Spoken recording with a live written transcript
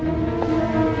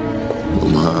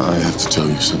I have to tell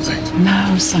you something.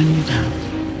 No, son, you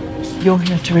don't. You're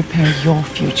here to repair your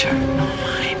future, not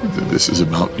mine. This is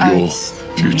about your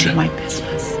future. My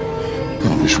business.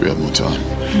 I wish we had more time.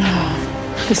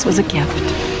 No, this was a gift.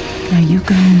 Now you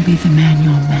go and be the man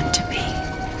you're meant to be.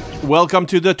 Welcome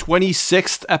to the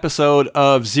 26th episode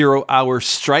of 0 Hour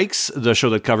Strikes, the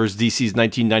show that covers DC's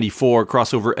 1994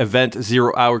 crossover event,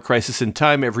 0 Hour Crisis in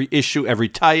Time. Every issue, every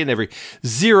tie-in, every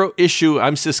zero issue.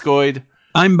 I'm Siskoid.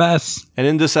 I'm Bess. And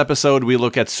in this episode, we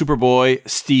look at Superboy,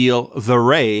 Steel, The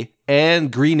Ray, and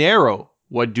Green Arrow.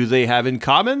 What do they have in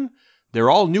common? They're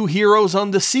all new heroes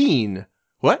on the scene.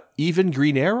 What? Even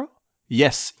Green Arrow?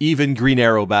 Yes, even Green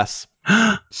Arrow, Bess.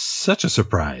 Such a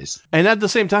surprise. And at the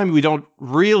same time, we don't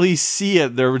really see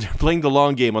it. They're playing the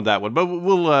long game on that one, but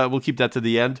we'll keep that to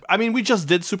the end. I mean, we just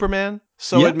did Superman,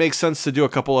 so It makes sense to do a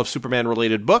couple of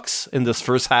Superman-related books in this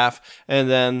first half, and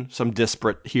then some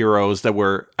disparate heroes that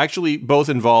were actually both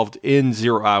involved in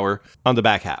 0 Hour on the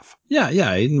back half. Yeah,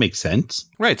 it makes sense.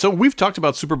 Right, so we've talked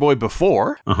about Superboy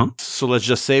before. Uh-huh. So let's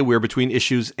just say we're between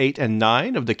issues 8 and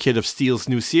 9 of the Kid of Steel's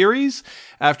new series,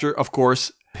 after, of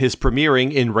course, his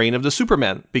premiering in Reign of the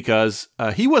Supermen, because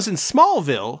he was in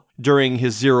Smallville during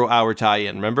his 0 Hour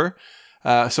tie-in, remember?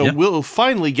 We'll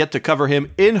finally get to cover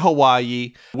him in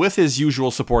Hawaii with his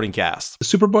usual supporting cast.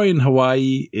 Superboy in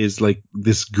Hawaii is like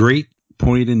this great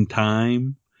point in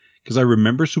time, because I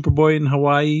remember Superboy in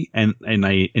Hawaii, and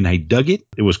I dug it.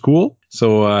 It was cool.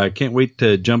 So I can't wait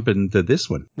to jump into this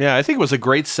one. Yeah, I think it was a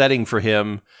great setting for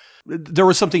him. There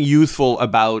was something youthful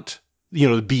about,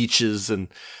 the beaches and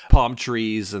palm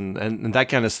trees and that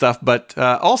kind of stuff. But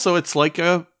also it's like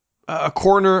a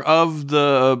corner of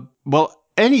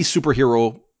any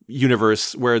superhero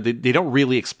universe where they don't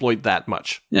really exploit that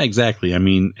much. Yeah, exactly. I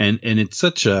mean, and it's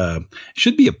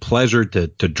should be a pleasure to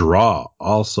draw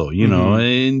also,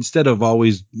 instead of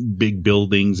always big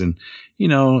buildings and,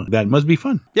 that must be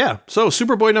fun. Yeah. So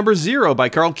Superboy number 0 by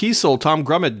Carl Kiesel, Tom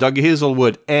Grummett, Doug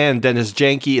Hazelwood, and Dennis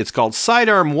Janke. It's called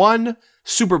Sidearm 1.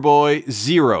 Superboy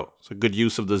 0. It's a good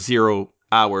use of the 0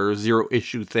 hour, 0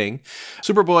 issue thing.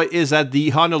 Superboy is at the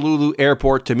Honolulu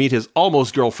airport to meet his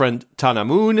almost girlfriend, Tana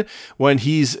Moon, when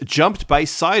he's jumped by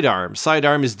Sidearm.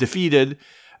 Sidearm is defeated,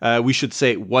 we should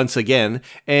say once again,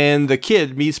 and the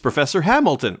kid meets Professor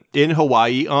Hamilton in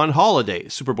Hawaii on holiday.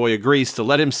 Superboy agrees to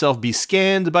let himself be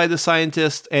scanned by the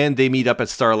scientist, and they meet up at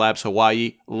Star Labs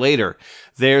Hawaii later.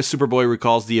 There, Superboy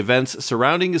recalls the events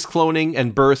surrounding his cloning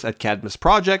and birth at Cadmus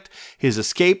Project, his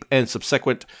escape and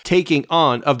subsequent taking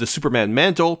on of the Superman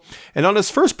mantle, and on his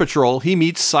first patrol, he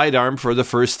meets Sidearm for the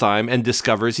first time and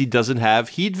discovers he doesn't have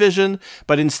heat vision,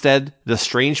 but instead the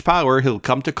strange power he'll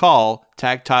come to call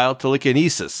tactile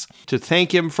telekinesis. To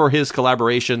thank him for his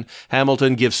collaboration,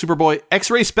 Hamilton gives Superboy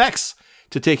X-ray specs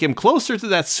to take him closer to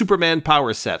that Superman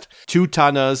power set, to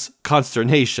Tana's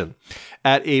consternation.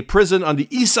 At a prison on the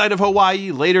east side of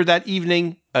Hawaii later that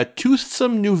evening, a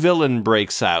toothsome new villain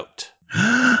breaks out.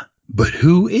 But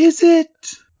who is it?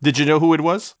 Did you know who it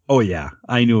was? Oh, yeah.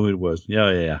 I knew who it was.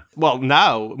 Yeah. Well,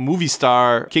 now, movie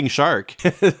star King Shark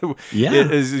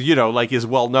is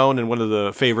well known and one of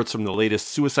the favorites from the latest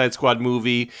Suicide Squad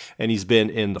movie. And he's been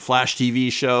in the Flash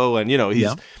TV show. And,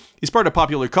 he's part of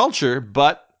popular culture.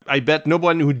 But I bet no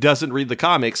one who doesn't read the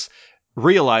comics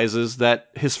realizes that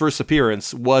his first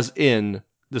appearance was in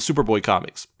the Superboy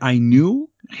comics. I knew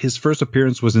his first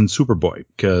appearance was in Superboy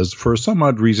because for some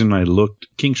odd reason I looked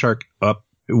King Shark up.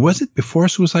 Was it before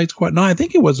Suicide Squad? No, I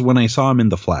think it was when I saw him in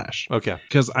The Flash. Okay.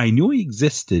 Because I knew he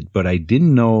existed, but I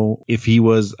didn't know if he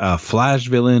was a Flash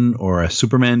villain or a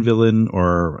Superman villain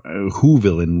or a Who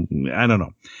villain. I don't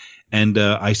know. And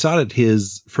I saw that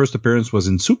his first appearance was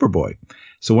in Superboy.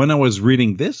 So when I was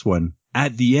reading this one,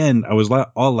 at the end, I was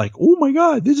all like, oh my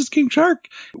God, this is King Shark.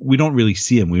 We don't really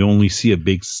see him. We only see a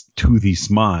big toothy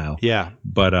smile. Yeah.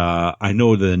 But I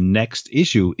know the next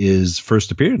issue is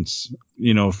first appearance,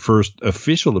 first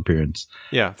official appearance.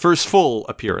 Yeah. First full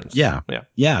appearance.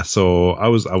 Yeah. So I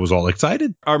was all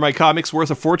excited. Are my comics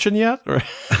worth a fortune yet?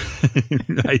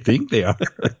 I think they are.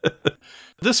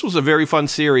 This was a very fun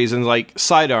series, and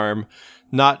Sidearm,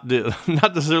 not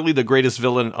necessarily the greatest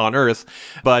villain on Earth,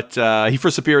 but he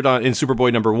first appeared in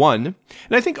Superboy number 1. And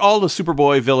I think all the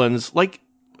Superboy villains,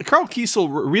 Carl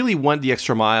Kiesel really went the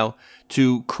extra mile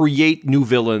to create new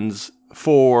villains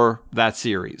for that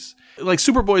series.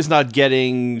 Superboy's not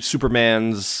getting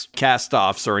Superman's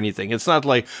cast-offs or anything. It's not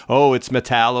like, oh, it's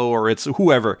Metallo or it's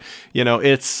whoever.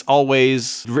 It's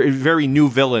always very, very new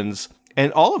villains.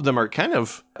 And all of them are kind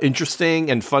of interesting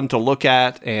and fun to look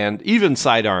at. And even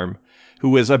Sidearm,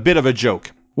 who is a bit of a joke.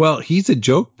 Well, he's a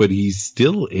joke, but he's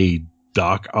still a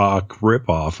Doc Ock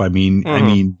ripoff. I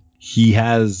mean, he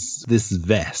has this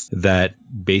vest that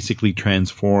basically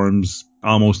transforms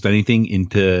almost anything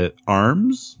into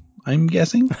arms, I'm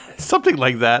guessing. Something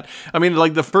like that. I mean,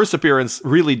 like the first appearance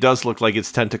really does look like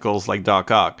it's tentacles like Doc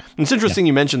Ock. And it's interesting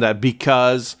you mentioned that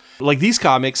because like these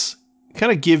comics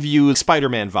kind of give you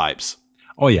Spider-Man vibes.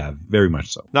 Oh, yeah, very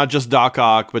much so. Not just Doc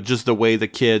Ock, but just the way the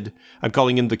kid, I'm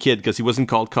calling him the kid because he wasn't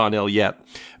called Connell yet,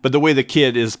 but the way the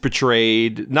kid is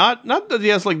portrayed, not that he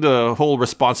has like the whole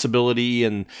responsibility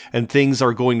and things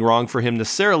are going wrong for him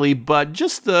necessarily, but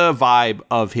just the vibe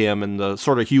of him and the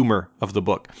sort of humor of the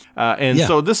book.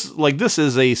 So this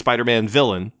is a Spider-Man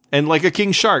villain. And like a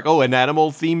King Shark, an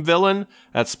animal-themed villain,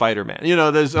 that's Spider-Man. You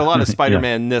know, there's a lot of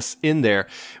Spider-Man-ness in there,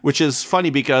 which is funny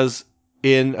because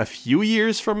in a few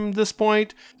years from this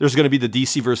point, there's going to be the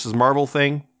DC versus Marvel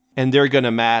thing, and they're going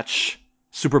to match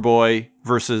Superboy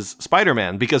versus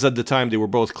Spider-Man, because at the time they were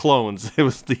both clones. It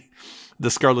was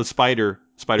the Scarlet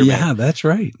Spider-Man. Yeah, that's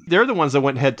right. They're the ones that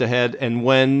went head-to-head, and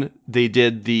when they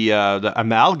did the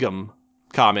Amalgam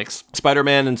comics,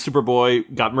 Spider-Man and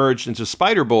Superboy got merged into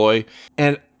Spider-Boy,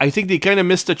 and I think they kind of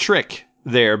missed a trick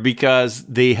there, because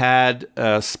they had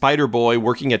Spider-Boy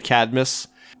working at Cadmus,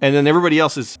 and then everybody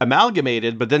else is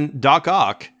amalgamated, but then Doc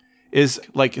Ock is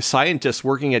like a scientist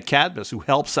working at Cadmus who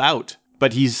helps out,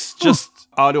 but he's just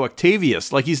Otto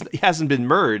Octavius. Like he hasn't been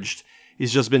merged.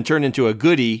 He's just been turned into a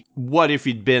goodie. What if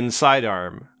he'd been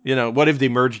Sidearm? You know, what if they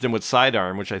merged him with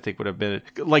Sidearm, which I think would have been...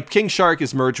 Like King Shark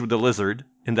is merged with the Lizard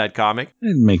in that comic.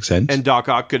 It makes sense. And Doc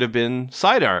Ock could have been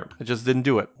Sidearm. It just didn't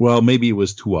do it. Well, maybe it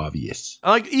was too obvious.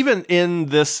 Like, even in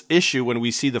this issue, when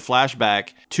we see the flashback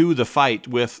to the fight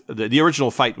with... The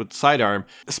original fight with Sidearm,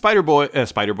 Superboy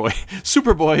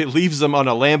leaves him on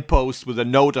a lamppost with a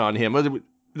note on him.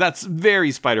 That's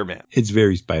very Spider-Man. It's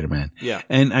very Spider-Man. Yeah.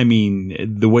 And I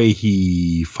mean, the way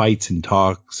he fights and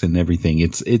talks and everything,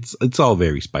 it's all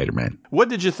very Spider-Man. What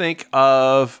did you think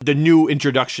of the new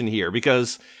introduction here?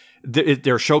 Because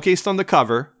they're showcased on the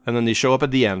cover, and then they show up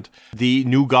at the end. The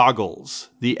new goggles,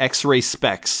 the X-ray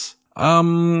specs.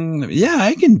 Yeah,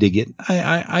 I can dig it.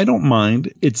 I don't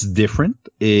mind. It's different.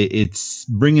 It's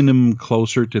bringing him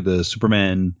closer to the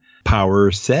Superman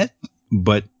power set,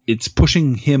 but it's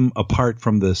pushing him apart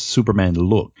from the Superman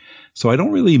look. So I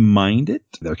don't really mind it.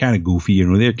 They're kind of goofy, you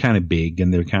know, they're kind of big,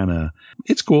 and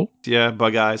it's cool. Yeah,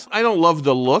 bug eyes. I don't love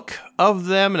the look of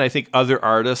them, and I think other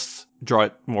artists draw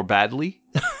it more badly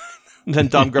than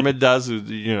Tom Grummett does.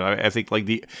 You know, I think like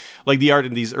the art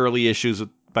in these early issues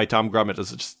by Tom Grummett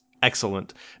is just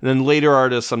excellent. And then later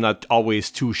artists, I'm not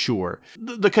always too sure.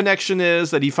 The connection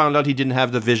is that he found out he didn't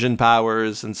have the vision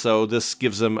powers, and so this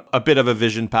gives him a bit of a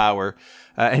vision power.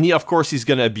 And of course, he's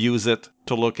going to abuse it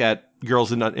to look at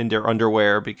girls in their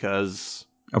underwear because...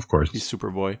 Of course. He's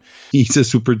Superboy. He's a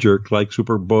super jerk like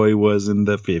Superboy was in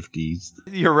the 50s.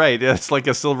 You're right. It's like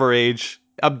a Silver Age.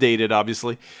 Updated,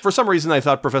 obviously. For some reason, I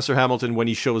thought Professor Hamilton, when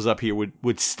he shows up here,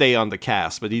 would stay on the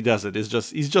cast, but he doesn't. He's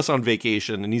just on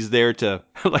vacation, and he's there to...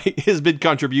 like his big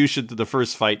contribution to the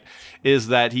first fight is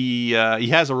that he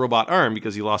has a robot arm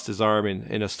because he lost his arm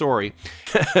in a story.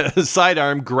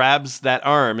 Sidearm grabs that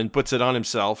arm and puts it on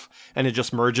himself, and it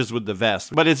just merges with the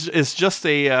vest. But it's just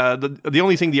the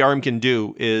only thing the arm can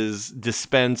do is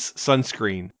dispense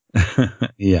sunscreen.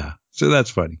 Yeah, so that's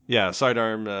funny. Yeah,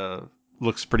 Sidearm...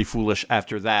 looks pretty foolish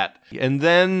after that. And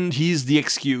then he's the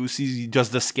excuse. He does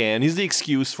the scan. He's the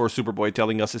excuse for Superboy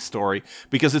telling us his story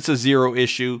because it's a zero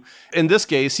issue. In this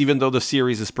case, even though the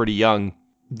series is pretty young,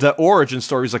 the origin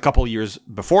story is a couple years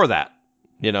before that,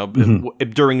 you know,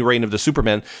 during the reign of the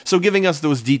Superman. So giving us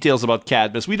those details about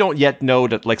Cadmus, we don't yet know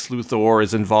that Lex Luthor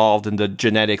is involved in the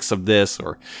genetics of this,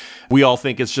 or we all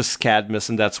think it's just Cadmus,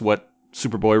 and that's what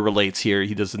Superboy relates here.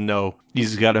 He doesn't know.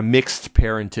 He's got a mixed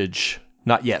parentage.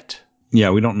 Not yet.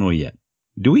 Yeah, we don't know yet.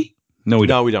 Do we? No, we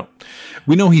don't. No, we don't.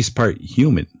 We know he's part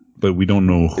human, but we don't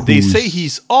know who's... They say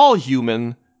he's all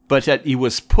human, but that he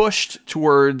was pushed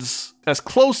towards as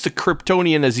close to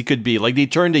Kryptonian as he could be. Like they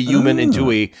turned a human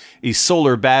into a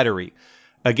solar battery.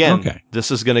 Again, This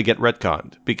is going to get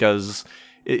retconned because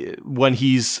when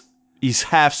he's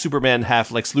half Superman,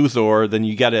 half Lex Luthor, then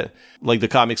you got to, like the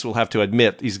comics will have to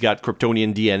admit, he's got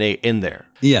Kryptonian DNA in there.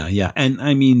 Yeah. And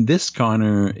I mean, this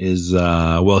Connor is, he's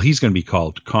going to be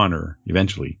called Connor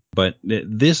eventually. But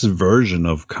this version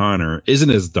of Connor isn't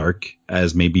as dark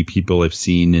as maybe people have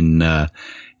seen in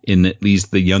in at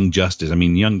least the Young Justice. I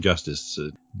mean, Young Justice,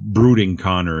 brooding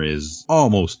Connor is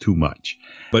almost too much.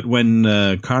 But when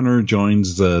Connor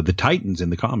joins the Titans in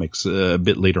the comics a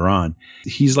bit later on,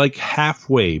 he's like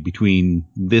halfway between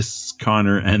this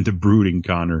Connor and the brooding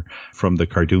Connor from the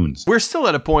cartoons. We're still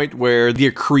at a point where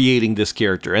they're creating this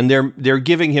character, and they're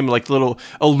giving him like little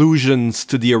allusions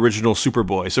to the original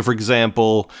Superboy. So, for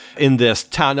example, in this,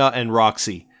 Tana and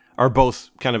Roxy are both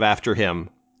kind of after him.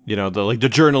 You know, the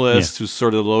journalist who's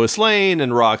sort of Lois Lane,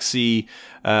 and Roxy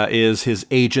is his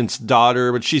agent's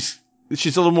daughter, but she's a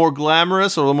little more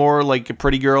glamorous, a little more like a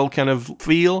pretty girl kind of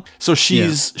feel. So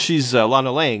she's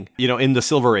Lana Lang, you know, in the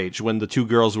Silver Age when the two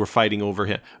girls were fighting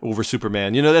over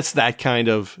Superman. You know, that's that kind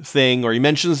of thing. Or he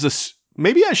mentions this.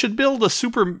 Maybe I should build a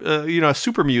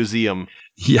super museum.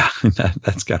 Yeah,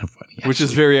 that's kind of funny. Actually. Which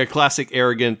is very a classic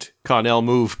arrogant Connell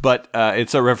move, but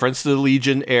it's a reference to the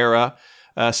Legion era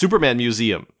Superman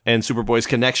museum and Superboy's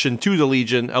connection to the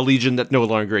Legion, a Legion that no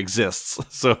longer exists.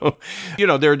 So, you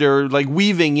know, they're like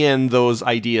weaving in those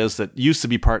ideas that used to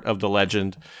be part of the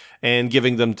legend and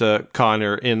giving them to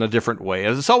Connor in a different way.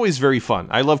 It's always very fun.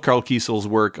 I love Carl Kiesel's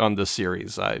work on this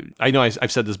series. I know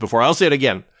I've said this before. I'll say it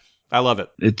again. I love it.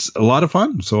 It's a lot of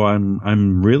fun, so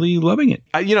I'm really loving it.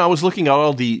 I was looking at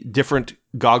all the different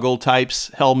goggle types,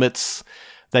 helmets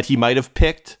that he might have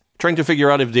picked, trying to figure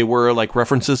out if they were like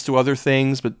references to other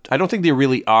things, but I don't think they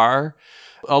really are.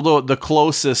 Although the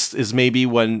closest is maybe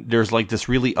when there's like this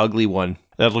really ugly one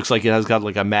that looks like it has got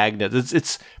like a magnet.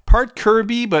 It's part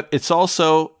Kirby, but it's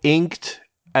also inked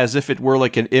as if it were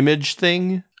like an image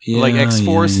thing, like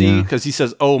X-Force-y, because he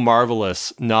says, "Oh,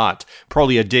 marvelous," not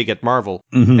probably a dig at Marvel,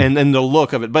 and then the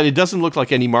look of it, but it doesn't look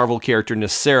like any Marvel character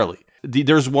necessarily.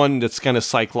 There's one that's kind of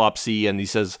Cyclops-y, and he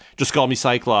says, "Just call me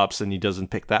Cyclops," and he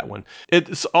doesn't pick that one.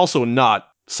 It's also not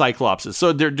Cyclops.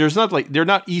 So there's not like, they're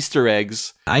not Easter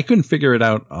eggs. I couldn't figure it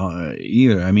out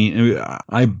either. I mean,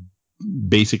 I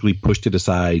basically pushed it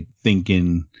aside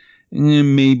thinking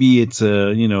maybe it's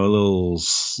a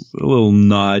little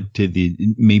nod to the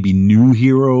maybe new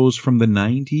heroes from the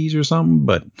 90s or something,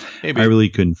 but maybe. I really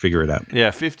couldn't figure it out. Yeah,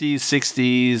 50s,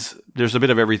 60s, there's a bit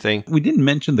of everything. We didn't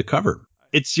mention the cover.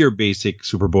 It's your basic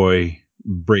Superboy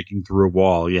breaking through a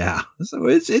wall. Yeah. So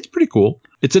it's pretty cool.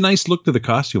 It's a nice look to the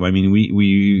costume. I mean,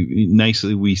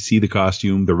 we see the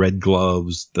costume, the red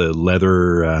gloves, the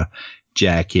leather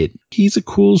jacket. He's a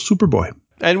cool Superboy.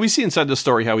 And we see inside the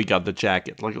story how he got the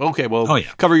jacket. Like, okay, well,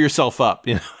 cover yourself up,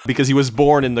 you know, because he was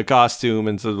born in the costume,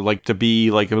 and so like to be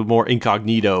like a more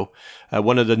incognito.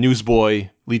 One of the newsboy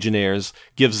legionnaires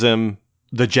gives him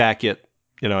the jacket.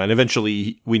 You know, and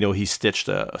eventually we know he stitched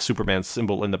a Superman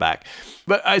symbol in the back.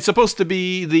 But it's supposed to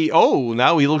be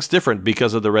now he looks different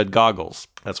because of the red goggles.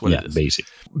 That's what it is. Basic.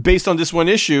 Based on this one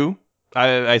issue,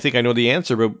 I think I know the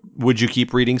answer, but would you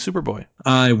keep reading Superboy?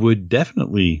 I would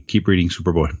definitely keep reading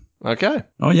Superboy. Okay.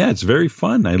 Oh, yeah, it's very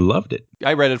fun. I loved it.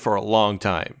 I read it for a long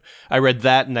time. I read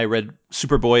that, and I read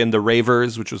Superboy and the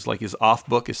Ravers, which was like his off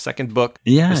book, his second book,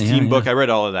 his team book. I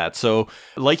read all of that. So,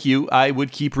 like you, I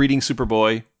would keep reading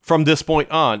Superboy from this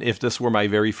point on if this were my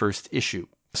very first issue.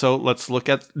 So let's look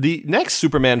at the next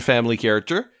Superman family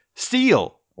character,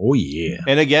 Steel. Oh, yeah.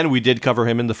 And again, we did cover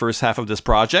him in the first half of this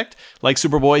project. Like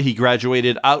Superboy, he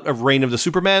graduated out of Reign of the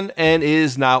Supermen and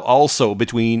is now also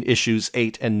between issues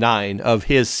 8 and 9 of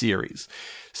his series.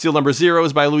 Steel number 0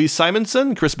 is by Louise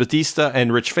Simonson, Chris Batista,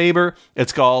 and Rich Faber.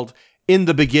 It's called In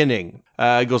the Beginning.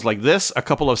 It goes like this. A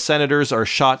couple of senators are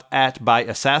shot at by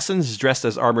assassins dressed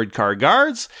as armored car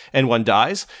guards, and one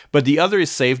dies, but the other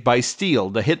is saved by Steel.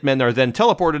 The hitmen are then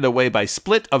teleported away by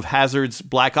Split of Hazard's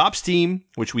Black Ops team,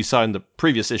 which we saw in the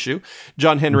previous issue.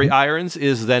 John Henry Irons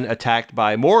is then attacked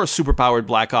by more superpowered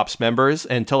Black Ops members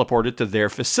and teleported to their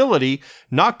facility,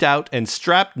 knocked out and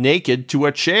strapped naked to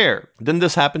a chair. Didn't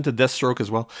this happen to Deathstroke as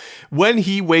well? When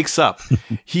he wakes up,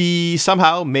 he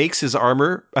somehow makes his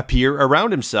armor appear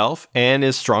around himself and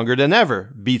is stronger than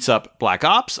ever, beats up Black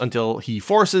Ops until he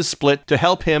forces Split to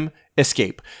help him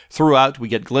escape. Throughout, we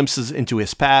get glimpses into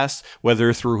his past,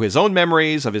 whether through his own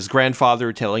memories of his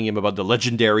grandfather telling him about the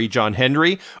legendary John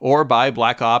Henry, or by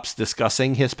Black Ops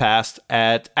discussing his past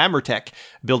at Amertech,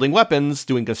 building weapons,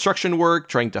 doing construction work,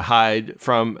 trying to hide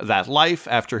from that life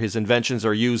after his inventions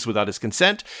are used without his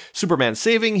consent, Superman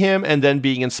saving him, and then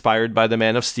being inspired by the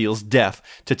Man of Steel's death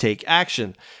to take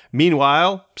action.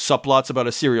 Meanwhile, subplots about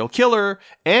a serial killer,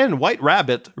 and White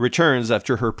Rabbit returns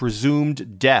after her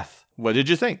presumed death. What did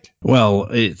you think? Well,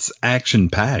 it's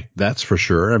action-packed, that's for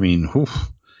sure. I mean,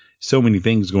 so many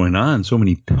things going on, so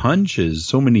many punches,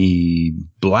 so many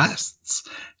blasts,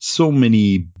 so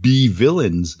many B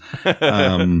villains.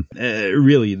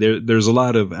 Really, there's a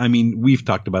lot of, I mean, we've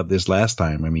talked about this last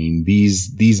time. I mean,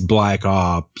 these Black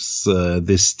Ops,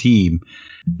 this team,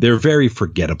 they're very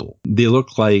forgettable. They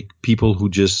look like people who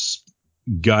just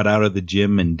got out of the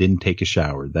gym and didn't take a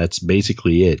shower. That's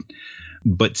basically it.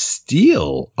 But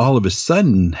Steel, all of a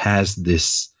sudden, has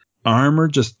this armor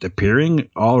just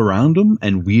appearing all around him,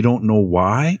 and we don't know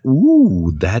why.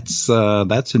 Ooh, that's a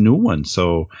new one.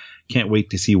 So can't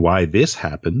wait to see why this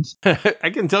happens.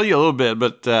 I can tell you a little bit,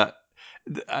 but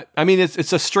I mean,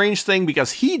 it's a strange thing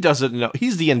because he doesn't know.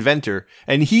 He's the inventor,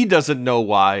 and he doesn't know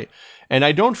why. And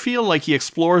I don't feel like he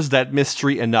explores that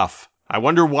mystery enough. I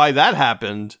wonder why that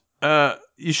happened.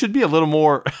 You should be a little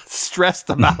more stressed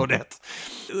about it.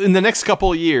 In the next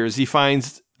couple of years, he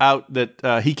finds out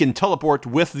that he can teleport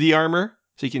with the armor,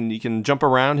 so he can jump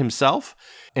around himself.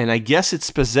 And I guess it's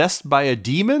possessed by a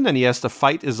demon, and he has to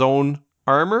fight his own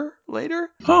armor later.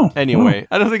 Anyway,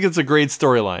 I don't think it's a great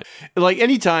storyline. Like,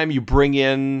 anytime you bring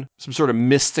in some sort of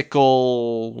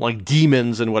mystical, like,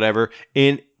 demons and whatever,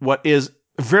 in what is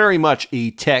very much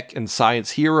a tech and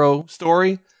science hero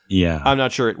story, yeah, I'm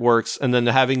not sure it works. And then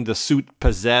having the suit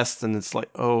possessed, and it's like,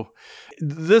 oh,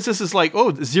 this is like,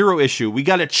 oh, Zero issue. We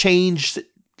got to change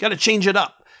it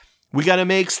up. We got to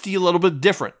make Steel a little bit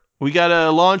different. We got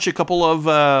to launch a couple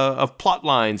of plot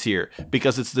lines here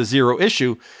because it's the Zero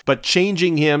issue, but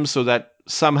changing him so that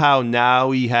somehow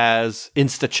now he has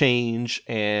insta change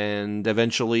and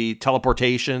eventually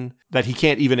teleportation that he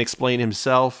can't even explain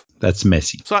himself. That's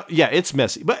messy. So yeah, it's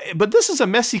messy. But this is a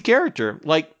messy character.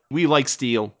 Like, we like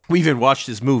Steel. We even watched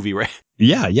his movie, right?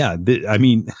 Yeah. I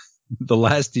mean, the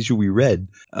last issue we read,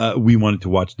 we wanted to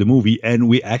watch the movie, and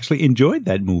we actually enjoyed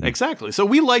that movie. Exactly. So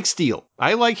we like Steel.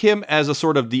 I like him as a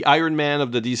sort of the Iron Man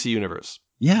of the DC universe.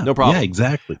 Yeah. No problem. Yeah,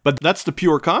 exactly. But that's the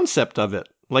pure concept of it.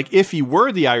 Like, if he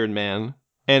were the Iron Man,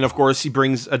 and of course he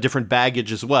brings a different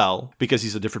baggage as well, because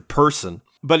he's a different person.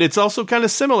 But it's also kind of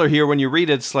similar here when you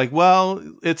read it. It's like, well,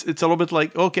 it's a little bit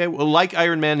like, okay, well, like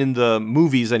Iron Man in the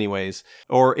movies anyways,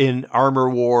 or in Armor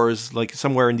Wars, like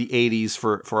somewhere in the 80s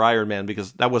for Iron Man,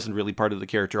 because that wasn't really part of the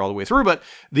character all the way through. But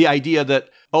the idea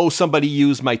that, oh, somebody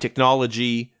used my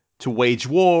technology to wage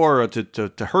war or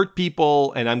to hurt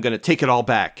people, and I'm going to take it all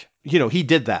back. You know, he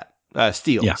did that.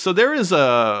 Steel. Yeah. So there is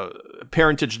a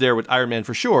parentage there with Iron Man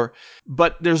for sure.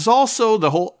 But there's also the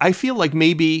whole, I feel like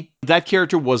maybe that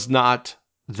character was not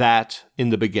that in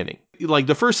the beginning. Like,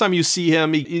 the first time you see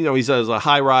him, he's as a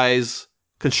high-rise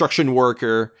construction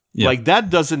worker. Yeah. Like, that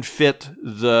doesn't fit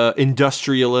the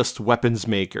industrialist weapons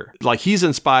maker. Like, he's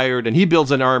inspired and he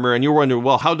builds an armor, and you're wondering,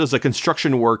 well, how does a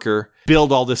construction worker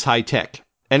build all this high tech?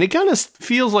 And it kind of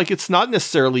feels like it's not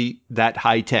necessarily that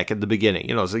high tech at the beginning.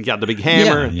 You know, so you got the big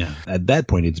hammer. Yeah. At that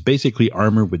point, it's basically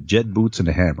armor with jet boots and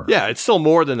a hammer. Yeah, it's still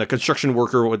more than a construction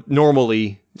worker would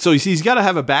normally. So he's got to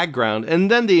have a background.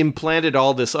 And then they implanted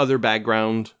all this other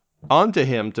background onto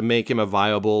him to make him a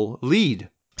viable lead.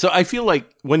 So I feel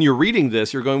like when you're reading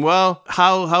this, you're going, well,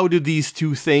 how do these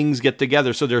two things get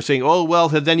together? So they're saying, oh, well,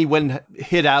 then he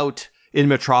hid out in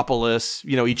Metropolis.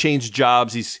 You know, he changed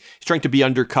jobs. He's trying to be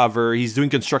undercover. He's doing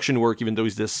construction work, even though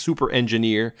he's this super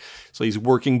engineer. So he's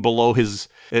working below his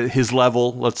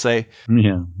level, let's say.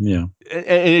 Yeah.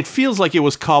 And it feels like it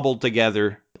was cobbled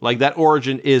together. Like, that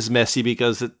origin is messy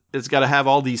because it's got to have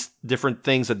all these different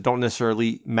things that don't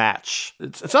necessarily match.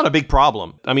 It's not a big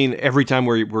problem. I mean, every time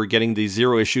we're getting these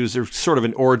Zero issues, there's sort of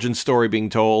an origin story being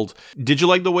told. Did you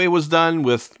like the way it was done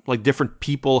with, like, different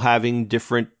people having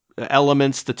different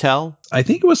elements to tell? I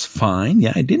think it was fine.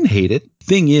 Yeah, I didn't hate it.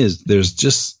 Thing is, there's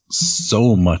just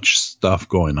so much stuff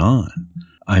going on.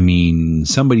 I mean,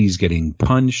 somebody's getting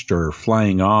punched or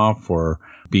flying off or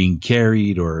being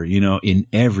carried or, in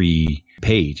every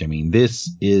page. I mean, this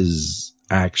is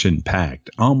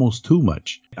action-packed, almost too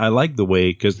much. I like the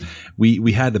way, because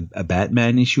we had a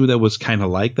Batman issue that was kind of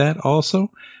like that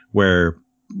also, where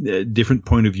different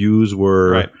point of views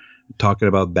were... Right. Talking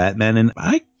about Batman, and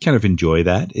I kind of enjoy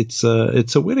that. It's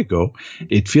a way to go.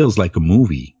 It feels like a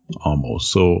movie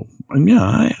almost. So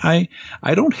yeah, I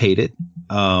don't hate it.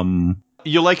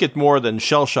 You like it more than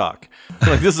Shell Shock.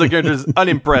 Like, this is a character who's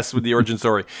unimpressed with the origin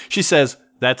story. She says,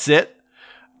 "That's it,"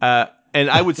 and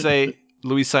I would say,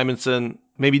 Louise Simonson,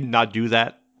 maybe not do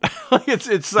that.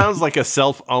 It sounds like a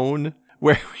self-own.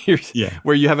 Where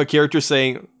you have a character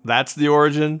saying, that's the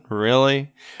origin?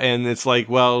 Really? And it's like,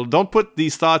 well, don't put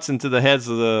these thoughts into the heads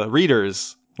of the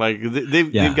readers. Like,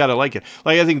 they've got to like it.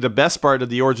 Like, I think the best part of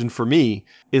the origin for me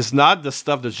is not the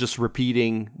stuff that's just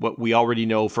repeating what we already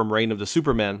know from Reign of the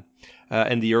Superman.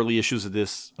 in the early issues of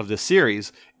this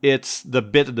series. It's the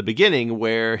bit at the beginning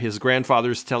where his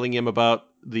grandfather's telling him about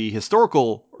the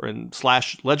historical and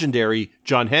 / legendary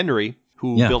John Henry,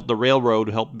 who built the railroad,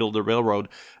 helped build the railroad.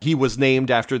 He was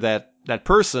named after that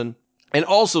person. And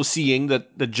also seeing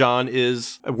that John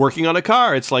is working on a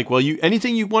car. It's like, well,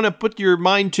 anything you want to put your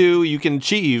mind to, you can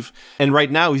achieve. And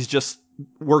right now he's just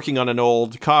working on an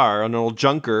old car, an old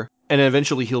junker. And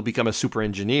eventually he'll become a super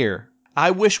engineer.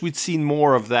 I wish we'd seen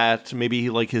more of that, maybe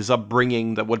like his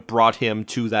upbringing, that what brought him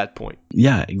to that point.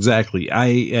 Yeah, exactly.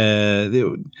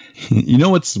 You know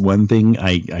what's one thing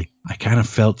I kind of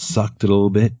felt sucked a little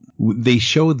bit? They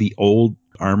show the old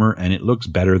armor and it looks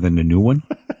better than the new one.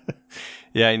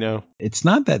 Yeah, I know. It's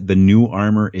not that the new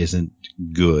armor isn't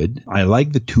good. I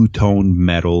like the two-tone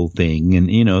metal thing,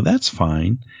 and, that's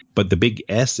fine. But the big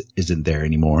S isn't there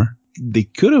anymore. They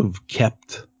could have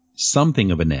kept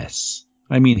something of an S.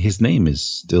 I mean, his name is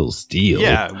still Steel.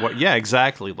 Yeah,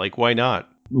 exactly. Like, why not?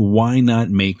 Why not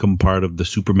make him part of the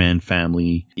Superman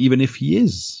family, even if he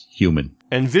is human?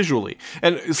 And visually.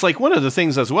 And it's like one of the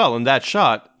things as well in that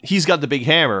shot, he's got the big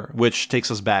hammer, which takes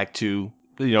us back to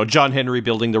John Henry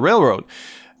building the railroad.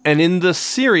 And in the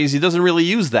series, he doesn't really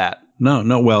use that.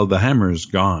 No. Well, the hammer's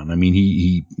gone. I mean,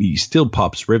 he still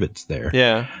pops rivets there.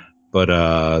 Yeah. But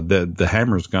the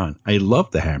hammer's gone. I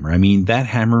love the hammer. I mean, that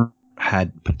hammer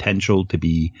had potential to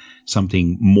be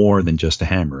something more than just a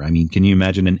hammer. I mean, can you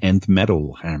imagine an nth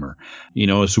metal hammer?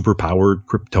 A super-powered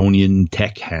Kryptonian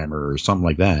tech hammer or something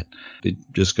like that. It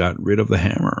just got rid of the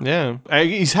hammer. Yeah.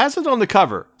 He has it on the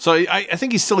cover. So I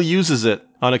think he still uses it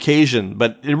on occasion,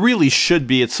 but it really should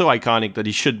be. It's so iconic that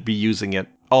he should be using it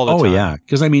all the time. Oh, yeah.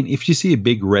 Because, I mean, if you see a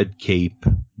big red cape,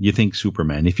 you think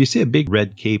Superman. If you see a big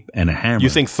red cape and a hammer... You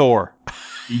think Thor.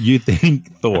 You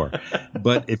think Thor.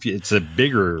 But if it's a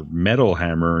bigger metal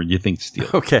hammer, you think Steel.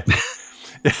 Okay.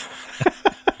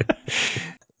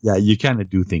 Yeah, you kind of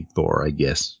do think Thor, I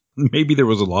guess. Maybe there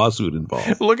was a lawsuit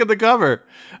involved. Look at the cover.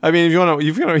 I mean, if you want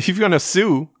to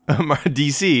sue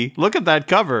DC, look at that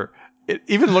cover. It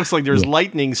even looks like there's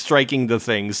lightning striking the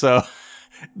thing. So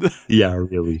yeah,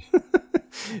 really.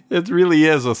 It really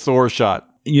is a Thor shot.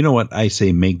 You know what? I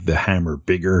say make the hammer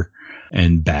bigger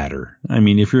and badder. I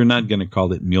mean, if you're not going to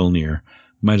call it Mjolnir,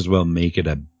 might as well make it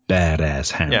a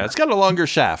badass hammer. Yeah, it's got a longer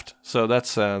shaft, so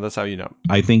that's how you know.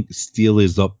 I think Steel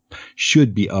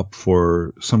should be up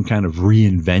for some kind of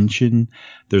reinvention.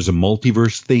 There's a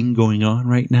multiverse thing going on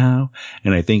right now,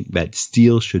 and I think that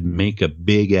Steel should make a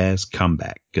big ass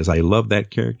comeback because I love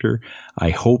that character.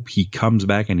 I hope he comes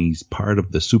back and he's part of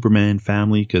the Superman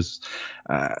family because,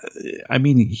 I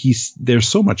mean, there's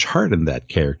so much heart in that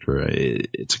character.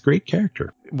 It's a great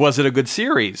character. Was it a good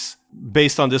series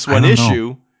based on this one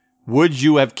issue? Would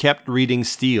you have kept reading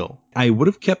Steel? I would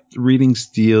have kept reading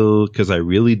Steel because I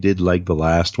really did like the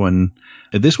last one.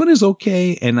 This one is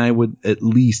okay, and I would at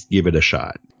least give it a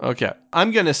shot. Okay.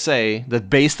 I'm going to say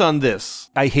that based on this,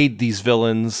 I hate these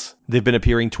villains. They've been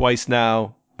appearing twice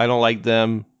now. I don't like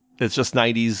them. It's just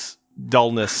 90s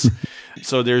dullness.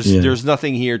 So there's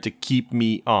nothing here to keep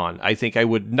me on. I think I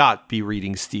would not be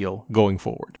reading Steel going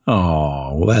forward.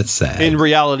 Oh, well, that's sad. In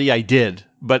reality, I did,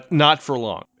 but not for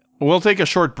long. We'll take a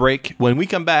short break. When we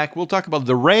come back, we'll talk about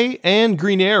the Ray and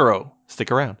Green Arrow. Stick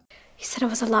around. You said I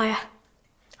was a liar.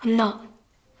 I'm not.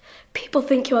 People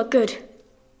think you are good,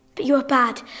 but you are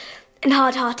bad and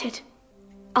hard-hearted.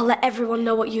 I'll let everyone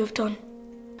know what you have done.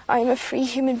 I am a free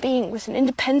human being with an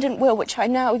independent will which I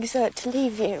now exert to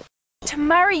leave you. To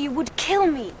marry you would kill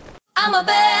me. I'm a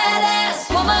badass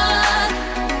woman.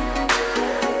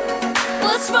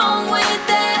 What's wrong with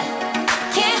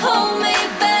that? Can't hold me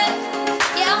back.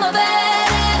 Yeah, I'm a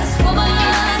badass woman.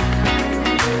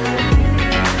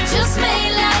 Just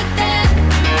made like that,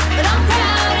 but I'm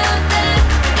proud of that.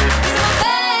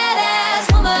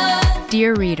 'Cause I'm a badass woman.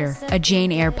 Dear Reader, a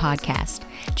Jane Eyre podcast.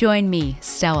 Join me,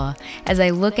 Stella, as I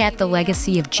look at the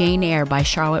legacy of Jane Eyre by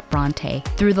Charlotte Bronte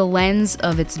through the lens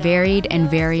of its varied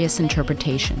and various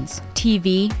interpretations.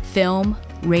 TV, film,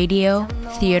 radio,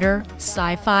 theater,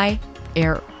 sci-fi,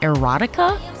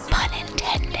 erotica? Pun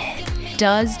intended.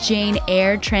 Does Jane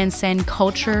Eyre transcend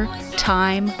culture,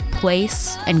 time,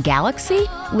 place, and galaxy?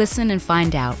 Listen and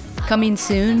find out. Coming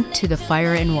soon to the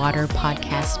Fire and Water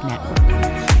Podcast Network.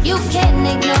 You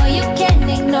can't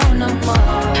ignore no more.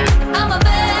 I'm a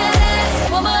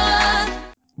badass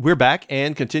woman. We're back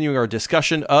and continuing our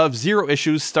discussion of Zero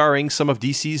Issues starring some of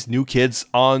DC's new kids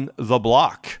on the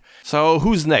block. So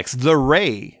who's next? The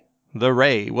Ray.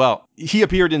 Well, he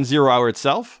appeared in Zero Hour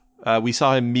itself. We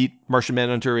saw him meet Martian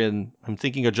Manhunter in, I'm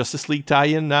thinking, a Justice League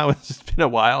tie-in now. It's been a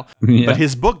while. Yeah. But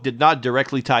his book did not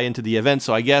directly tie into the event,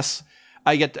 so I guess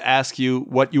I get to ask you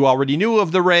what you already knew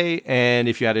of the Ray and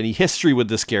if you had any history with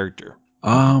this character.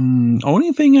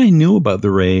 Only thing I knew about the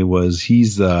Ray was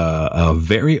he's a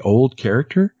very old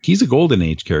character. He's a Golden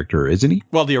Age character, isn't he?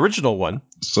 Well, the original one.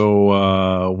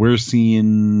 So we're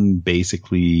seeing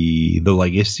basically the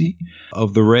legacy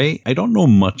of the Ray. I don't know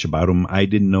much about him. I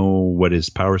didn't know what his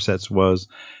power sets was.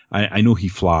 I know he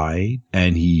fly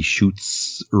and he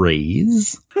shoots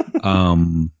rays.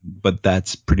 But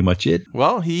that's pretty much it.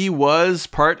 Well, he was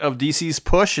part of DC's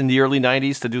push in the early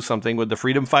 90s to do something with the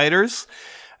Freedom Fighters.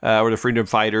 Or the Freedom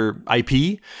Fighter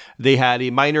IP. They had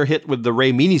a minor hit with the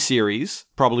Ray miniseries,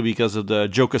 probably because of the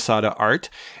Joe Quesada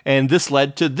art, and this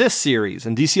led to this series.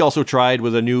 And DC also tried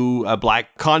with a new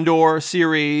Black Condor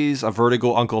series, a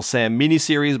Vertigo Uncle Sam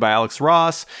miniseries by Alex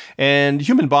Ross, and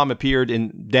Human Bomb appeared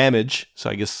in Damage, so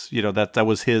I guess, that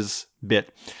was his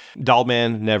bit.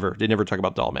 Dollman, never. They never talk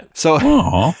about Dollman. So,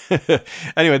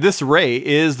 anyway, this Ray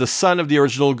is the son of the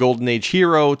original Golden Age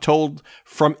hero, told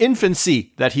from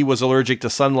infancy that he was allergic to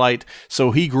sunlight, so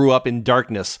he grew up in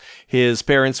darkness. His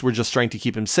parents were just trying to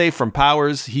keep him safe from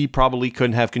powers he probably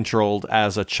couldn't have controlled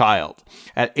as a child.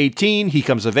 At 18, he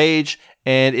comes of age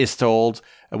and is told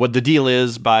what the deal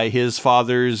is by his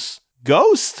father's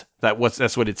ghost.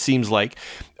 That's what it seems like.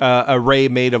 A Ray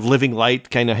made of living light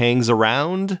kind of hangs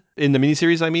around in the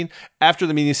miniseries, I mean. After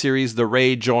the miniseries, the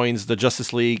Ray joins the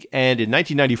Justice League, and in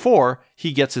 1994,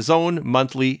 he gets his own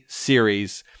monthly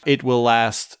series. It will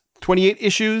last 28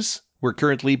 issues. We're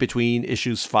currently between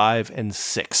issues 5 and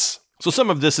 6. So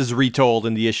some of this is retold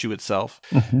in the issue itself.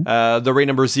 The Ray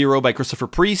number 0 by Christopher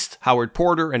Priest, Howard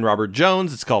Porter, and Robert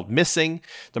Jones. It's called Missing.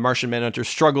 The Martian Manhunter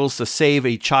struggles to save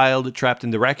a child trapped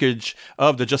in the wreckage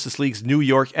of the Justice League's New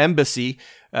York embassy.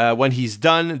 When he's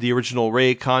done, the original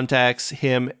Ray contacts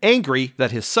him, angry that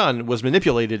his son was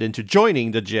manipulated into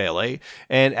joining the JLA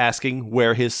and asking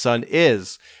where his son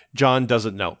is. John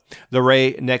doesn't know. The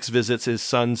Ray next visits his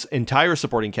son's entire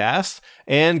supporting cast,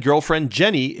 and girlfriend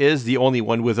Jenny is the only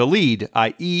one with a lead,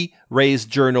 i.e. Ray's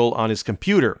journal on his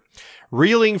computer.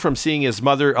 Reeling from seeing his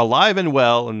mother alive and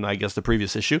well, in I guess the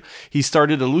previous issue, he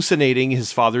started hallucinating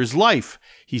his father's life.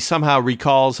 He somehow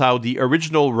recalls how the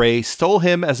original Ray stole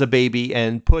him as a baby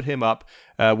and put him up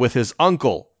with his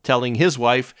uncle, telling his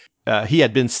wife he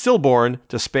had been stillborn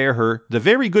to spare her the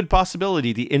very good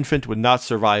possibility the infant would not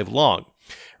survive long.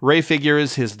 Ray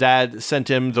figures his dad sent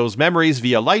him those memories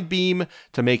via light beam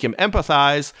to make him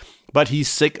empathize, but he's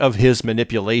sick of his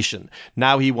manipulation.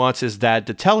 Now he wants his dad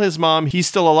to tell his mom he's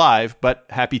still alive, but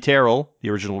Happy Terrell, the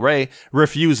original Ray,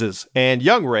 refuses, and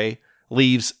young Ray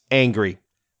leaves angry.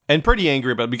 And pretty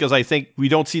angry, but because I think we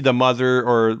don't see the mother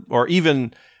or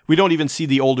even we don't even see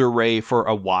the older Ray for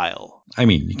a while. I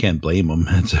mean, you can't blame him.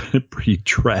 It's a pretty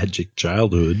tragic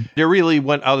childhood. They really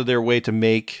went out of their way to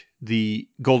make the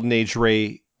Golden Age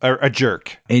Ray a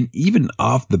jerk. And even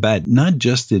off the bat, not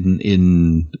just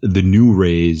in the new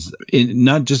Rays,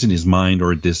 not just in his mind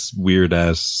or this weird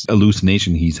ass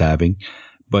hallucination he's having,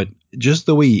 but just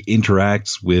the way he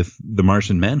interacts with the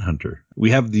Martian Manhunter. We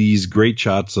have these great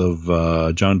shots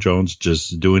of John Jones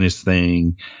just doing his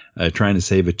thing, trying to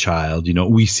save a child.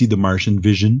 We see the Martian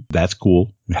vision. That's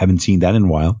cool. We haven't seen that in a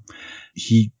while.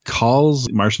 He calls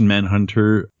Martian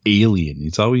Manhunter alien.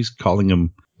 He's always calling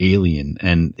him alien,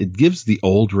 and it gives the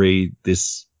old Ray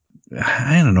this,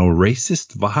 I don't know,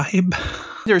 racist vibe.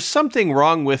 There's something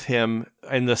wrong with him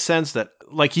in the sense that,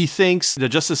 like, he thinks the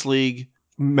Justice League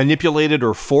manipulated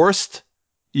or forced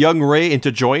young Ray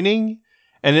into joining,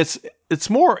 and it's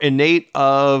more innate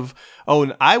of, oh,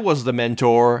 and I was the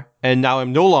mentor, and now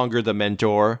I'm no longer the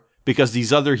mentor because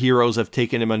these other heroes have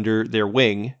taken him under their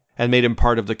wing and made him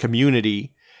part of the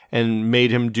community and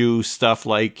made him do stuff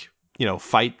like,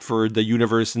 fight for the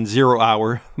universe in 0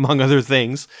 Hour, among other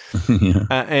things. Yeah.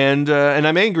 And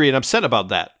I'm angry and upset about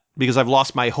that because I've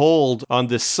lost my hold on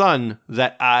this son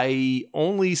that I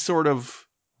only sort of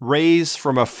raise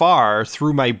from afar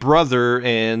through my brother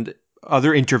and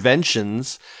other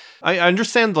interventions. I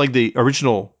understand like the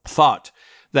original thought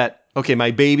that, okay,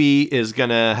 my baby is going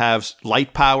to have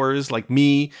light powers like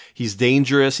me. He's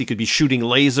dangerous. He could be shooting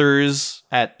lasers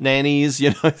at nannies.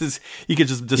 He could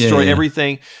just destroy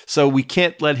everything. So we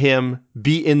can't let him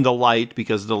be in the light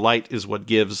because the light is what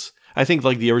gives. I think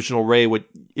like the original Ray would,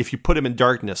 if you put him in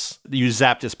darkness, you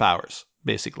zapped his powers,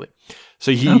 basically.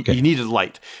 So he needed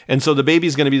light. And so the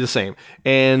baby's going to be the same.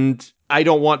 And I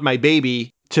don't want my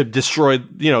baby to destroy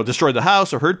the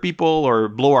house or hurt people or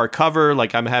blow our cover.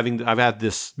 Like I've had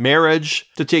this marriage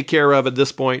to take care of at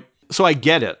this point. So I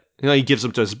get it. He gives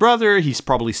them to his brother. He's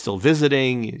probably still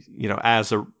visiting,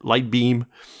 as a light beam,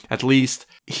 at least.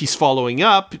 He's following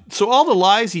up. So all the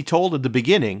lies he told at the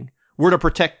beginning were to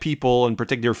protect people and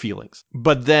protect their feelings.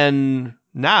 But then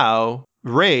now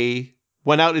Ray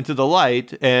went out into the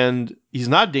light and he's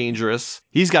not dangerous.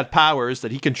 He's got powers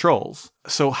that he controls.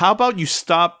 So how about you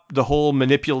stop the whole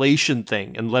manipulation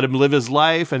thing and let him live his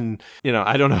life and,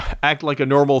 I don't know, act like a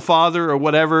normal father or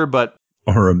whatever, but...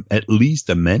 Or at least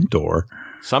a mentor.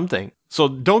 Something. So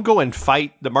don't go and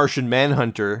fight the Martian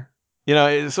Manhunter.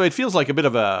 So it feels like a bit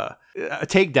of a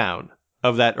takedown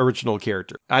of that original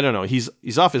character. I don't know.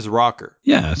 He's off his rocker.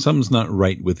 Yeah, something's not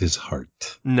right with his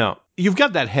heart. No. You've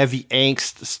got that heavy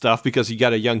angst stuff because you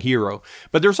got a young hero,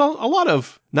 but there's a lot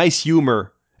of nice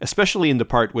humor, especially in the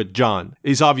part with John.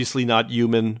 He's obviously not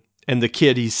human, and the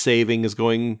kid he's saving is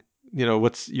going,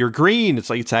 you're green.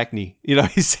 It's like, it's acne.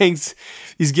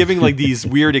 He's giving like these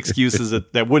weird excuses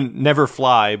that wouldn't never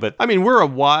fly. But I mean, we're a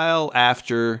while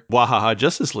after Wahaha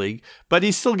Justice League, but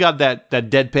he's still got that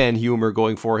deadpan humor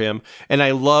going for him. And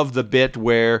I love the bit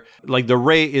where like the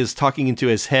Ray is talking into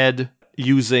his head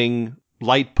using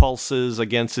light pulses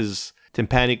against his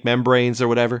tympanic membranes or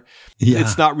whatever. Yeah.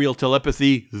 It's not real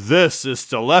telepathy. This is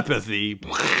telepathy.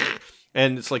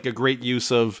 And it's like a great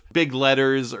use of big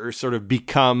letters or sort of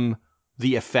become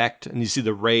the effect. And you see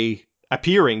the Ray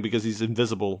appearing because he's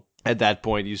invisible at that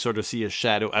point. You sort of see a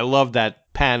shadow. I love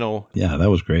that panel. Yeah, that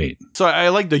was great. So I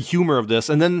like the humor of this.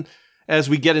 And then as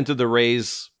we get into the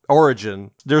Ray's origin,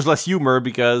 there's less humor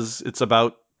because it's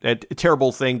about a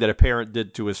terrible thing that a parent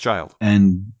did to his child.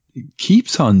 And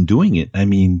keeps on doing it. I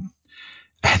mean,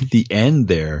 at the end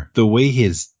there, the way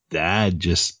his dad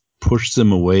just pushed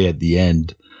him away at the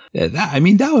end.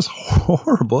 That was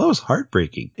horrible. That was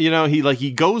heartbreaking.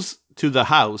 He goes to the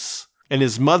house and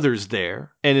his mother's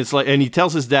there and he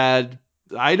tells his dad,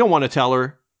 I don't want to tell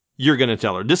her. You're going to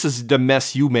tell her. This is the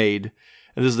mess you made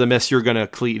and this is the mess you're going to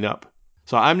clean up.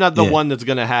 So I'm not the one that's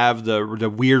going to have the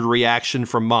weird reaction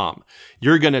from mom.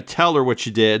 You're going to tell her what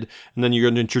you did and then you're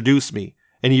going to introduce me.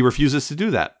 And he refuses to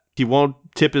do that. He won't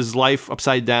tip his life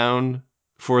upside down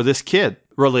for this kid.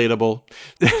 Relatable.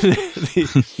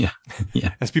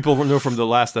 Yeah. As people know from the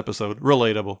last episode,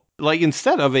 relatable. Like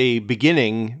instead of a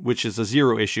beginning, which is a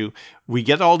 0 issue, we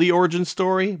get all the origin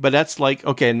story, but that's like,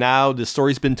 okay, now the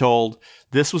story's been told.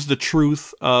 This was the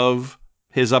truth of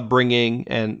his upbringing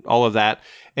and all of that.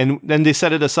 And then they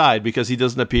set it aside because he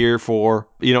doesn't appear for,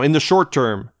 in the short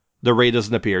term, the Ray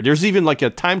doesn't appear. There's even like a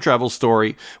time travel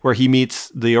story where he meets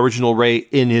the original Ray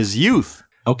in his youth.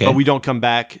 Okay. But we don't come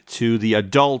back to the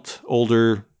adult,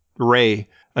 older Ray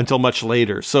until much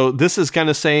later. So this is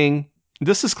kind of saying,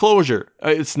 this is closure.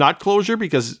 It's not closure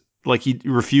because like he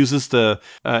refuses to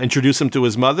introduce him to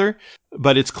his mother,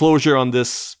 but it's closure on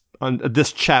this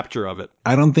chapter of it.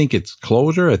 I don't think it's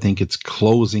closure. I think it's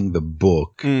closing the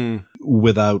book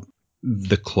without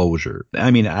the closure. I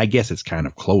mean, I guess it's kind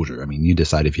of closure. I mean, you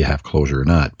decide if you have closure or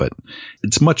not, but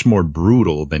it's much more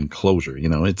brutal than closure.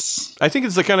 I think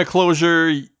it's the kind of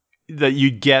closure that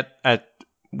you get at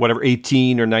whatever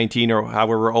 18 or 19 or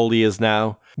however old he is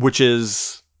now, which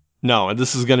is no,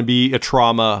 this is going to be a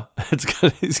trauma.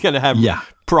 He's going to have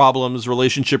problems,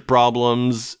 relationship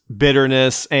problems,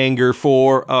 bitterness, anger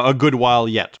for a good while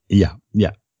yet. Yeah.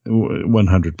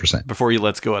 100%. Before he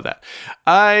lets go of that.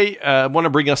 I want to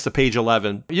bring us to page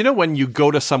 11. When you go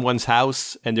to someone's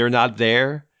house and they're not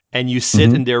there and you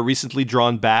sit in their recently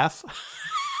drawn bath?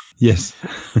 Yes.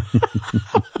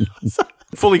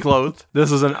 Fully clothed.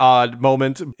 This is an odd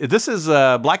moment. This is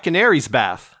Black Canary's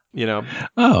bath.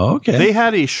 Oh, okay. They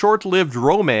had a short-lived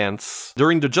romance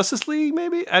during the Justice League,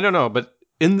 maybe? I don't know, but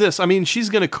in this, I mean, she's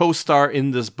going to co-star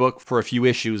in this book for a few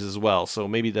issues as well. So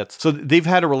maybe so they've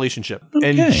had a relationship.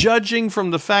 Okay. And judging from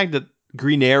the fact that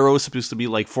Green Arrow is supposed to be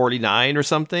like 49 or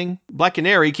something, Black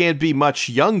Canary can't be much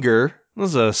younger. This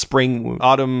is a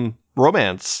spring-autumn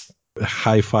romance.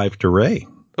 High five to Ray.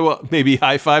 Well, maybe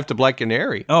high five to Black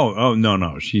Canary. Oh,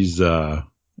 no. She's,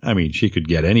 she could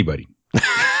get anybody.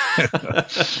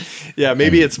 Yeah,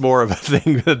 maybe it's more of a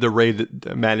thing that the Ray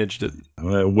that managed it.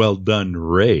 Well done,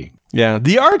 Ray. Yeah,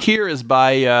 the art here is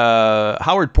by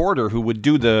Howard Porter, who would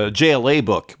do the JLA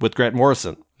book with Grant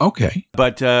Morrison. Okay.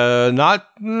 But I'm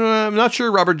not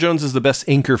sure Robert Jones is the best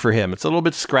inker for him. It's a little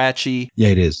bit scratchy. Yeah,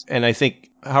 it is. And I think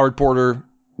Howard Porter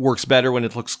works better when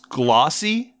it looks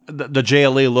glossy, the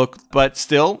JLA look. But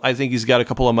still, I think he's got a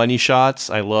couple of money shots.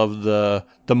 I love the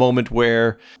moment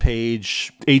where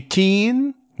page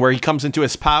 18, where he comes into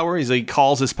his power. He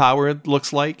calls his power, it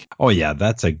looks like. Oh, yeah,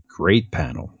 that's a great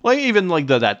panel. Like even like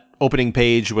that opening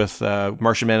page with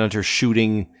Martian Manhunter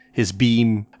shooting his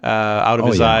beam out of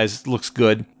his eyes. Looks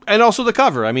good. And also the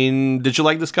cover. I mean, did you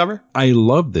like this cover? I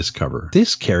love this cover.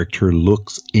 This character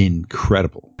looks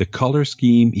incredible. The color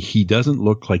scheme, he doesn't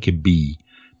look like a bee,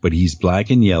 but he's black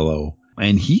and yellow.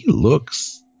 And he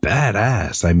looks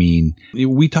badass. I mean,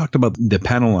 we talked about the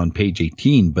panel on page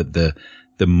 18, but the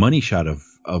money shot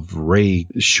of Ray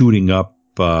shooting up,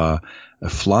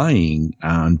 flying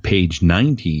on page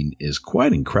 19 is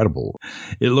quite incredible.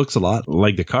 It looks a lot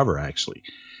like the cover, actually.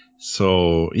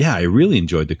 So, yeah, I really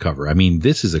enjoyed the cover. I mean,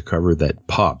 this is a cover that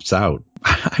pops out.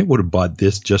 I would have bought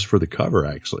this just for the cover,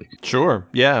 actually. Sure,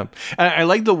 yeah. I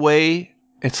like the way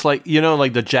it's like,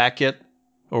 like the jacket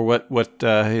or what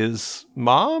his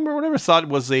mom or whatever thought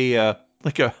was a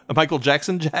Michael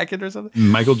Jackson jacket or something.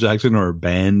 Michael Jackson or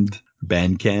band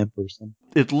camp or something.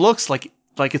 It looks like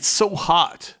it's so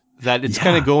hot that it's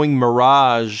kind of going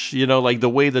mirage, like the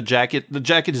way the jacket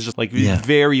is just like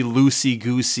very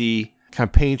loosey-goosey, kind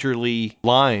of painterly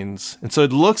lines. And so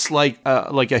it looks like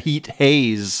a heat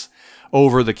haze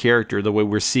over the character, the way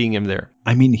we're seeing him there.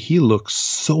 I mean, he looks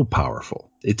so powerful.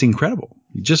 It's incredible.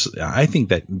 I think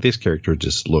that this character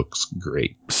just looks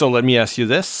great. So let me ask you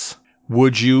this.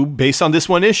 Would you, based on this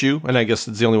one issue, and I guess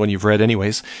it's the only one you've read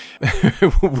anyways,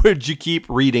 would you keep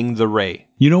reading The Ray?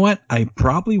 You know what? I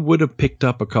probably would have picked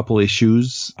up a couple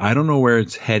issues. I don't know where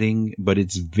it's heading, but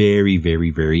it's very,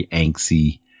 very, very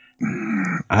angsty.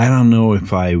 I don't know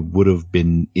if I would have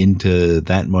been into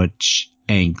that much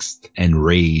angst and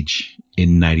rage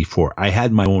in 94. I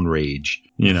had my own rage,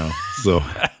 so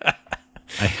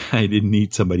I didn't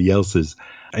need somebody else's.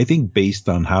 I think based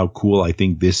on how cool I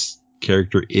think this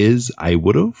character is, I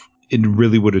would have. It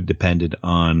really would have depended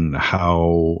on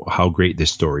how great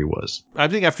this story was. I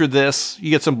think after this, you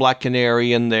get some Black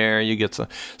Canary in there.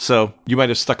 So you might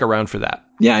have stuck around for that.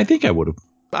 Yeah, I think I would have.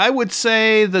 I would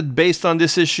say that based on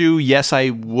this issue, yes, I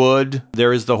would.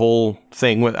 There is the whole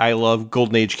thing with I love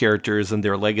Golden Age characters and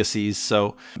their legacies,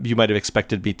 so you might have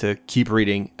expected me to keep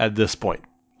reading at this point.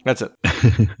 That's it.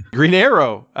 Green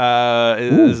Arrow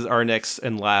is our next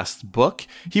and last book.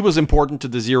 He was important to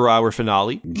the 0 Hour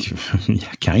finale.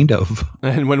 Yeah, kind of.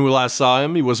 And when we last saw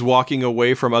him, he was walking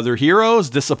away from other heroes,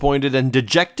 disappointed and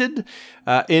dejected.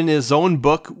 In his own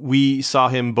book, we saw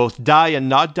him both die and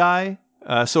not die.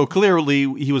 So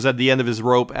clearly, he was at the end of his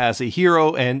rope as a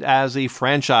hero and as a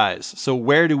franchise. So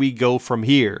where do we go from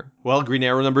here? Well, Green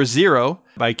Arrow number 0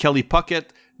 by Kelly Puckett,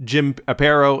 Jim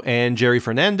Aparo, and Jerry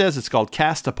Fernandez. It's called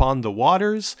Cast Upon the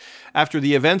Waters. After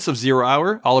the events of 0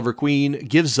 Hour, Oliver Queen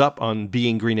gives up on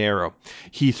being Green Arrow.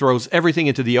 He throws everything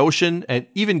into the ocean and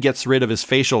even gets rid of his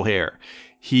facial hair.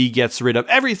 He gets rid of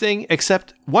everything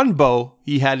except one bow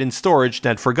he had in storage and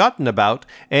had forgotten about,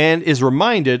 and is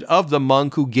reminded of the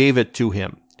monk who gave it to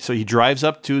him. So he drives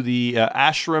up to the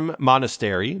ashram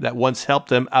monastery that once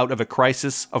helped him out of a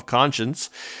crisis of conscience,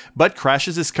 but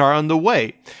crashes his car on the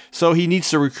way. So he needs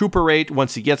to recuperate.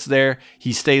 Once he gets there,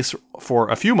 he stays for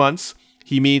a few months.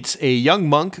 He meets a young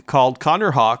monk called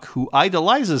Connor Hawk who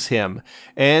idolizes him,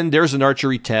 and there's an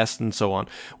archery test and so on.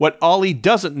 What Ollie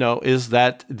doesn't know is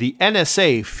that the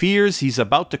NSA fears he's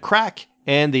about to crack,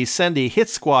 and they send a hit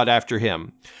squad after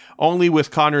him. Only with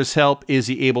Connor's help is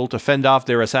he able to fend off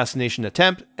their assassination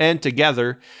attempt, and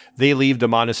together they leave the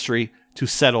monastery to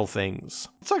settle things.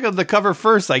 Let's look at the cover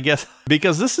first, I guess,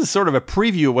 because this is sort of a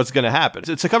preview of what's going to happen.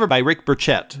 It's a cover by Rick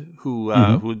Burchett,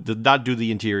 who did not do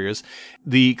the interiors.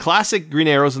 The classic Green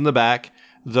Arrow's in the back.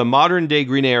 The modern day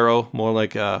Green Arrow, more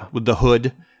like with the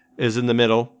hood, is in the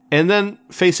middle. And then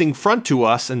facing front to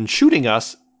us and shooting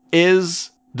us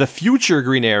is the future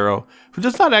Green Arrow, who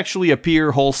does not actually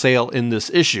appear wholesale in this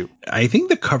issue. I think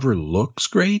the cover looks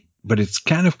great, but it's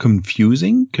kind of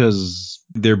confusing because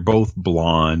they're both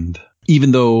blonde.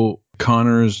 Even though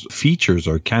Connor's features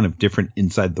are kind of different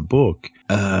inside the book,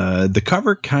 the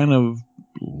cover kind of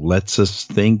lets us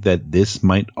think that this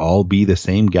might all be the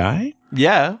same guy.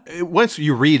 Yeah, once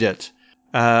you read it,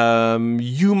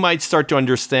 you might start to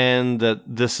understand that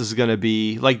this is going to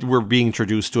be like we're being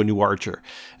introduced to a new Archer,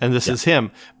 and this is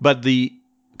him. But the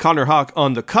Connor Hawk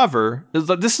on the cover,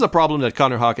 this is a problem that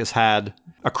Connor Hawk has had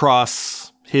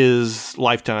across his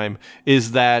lifetime,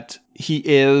 is that he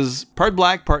is part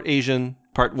black, part Asian,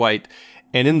 part white.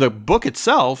 And in the book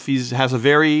itself, he has a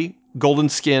very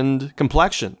golden-skinned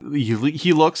complexion.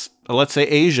 He looks, let's say,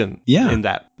 Asian in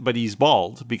that, but he's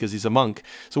bald because he's a monk.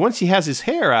 So once he has his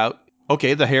hair out,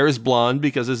 okay, the hair is blonde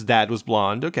because his dad was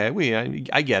blonde. Okay,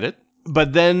 I get it.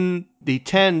 But then they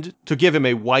tend to give him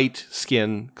a white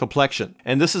skin complexion.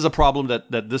 And this is a problem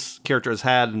that this character has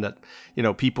had, and that,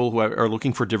 people who are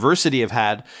looking for diversity have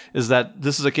had, is that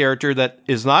this is a character that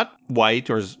is not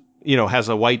white or is, has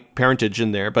a white parentage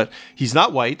in there, but he's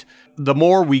not white. The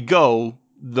more we go,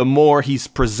 the more he's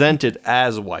presented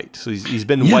as white. So he's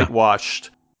been whitewashed.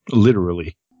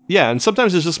 Literally. Yeah, and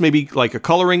sometimes it's just maybe like a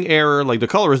coloring error, like the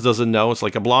colorist doesn't know. It's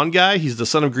like a blonde guy, he's the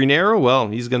son of Green Arrow.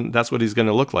 Well, that's what he's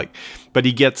gonna look like. But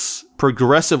he gets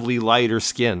progressively lighter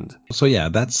skinned. So yeah,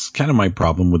 that's kind of my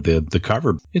problem with the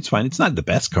cover. It's fine. It's not the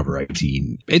best cover I've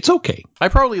seen. It's okay. I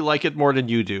probably like it more than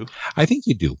you do. I think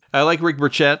you do. I like Rick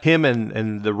Burchett. Him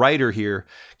and the writer here,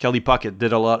 Kelly Puckett,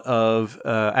 did a lot of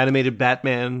animated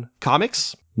Batman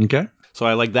comics. Okay. So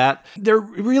I like that. They're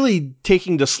really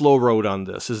taking the slow road on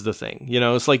this, is the thing. You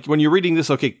know, it's like when you're reading this,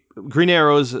 okay, Green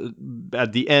Arrow's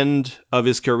at the end of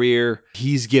his career,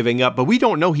 he's giving up, but we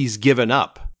don't know he's given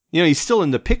up. You know, he's still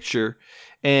in the picture.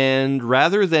 And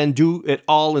rather than do it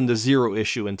all in the Zero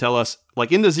issue and tell us,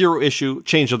 like in the Zero issue,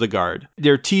 change of the guard,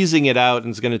 they're teasing it out,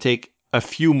 and it's going to take a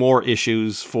few more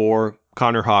issues for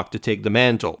Connor Hawke to take the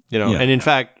mantle. You know, and in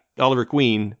fact, Oliver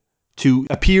Queen to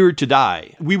appear to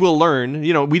die. We will learn,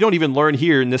 you know, we don't even learn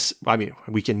here in this, I mean,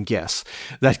 we can guess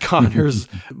that Connor's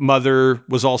mother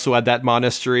was also at that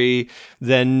monastery.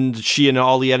 Then she and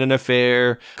Ollie had an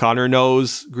affair. Connor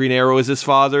knows Green Arrow is his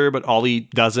father, but Ollie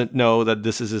doesn't know that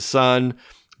this is his son.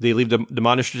 They leave the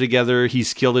monastery together.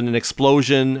 He's killed in an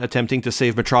explosion, attempting to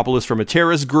save Metropolis from a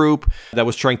terrorist group that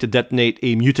was trying to detonate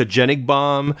a mutagenic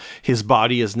bomb. His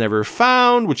body is never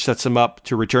found, which sets him up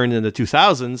to return in the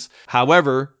 2000s.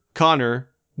 However, Connor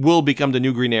will become the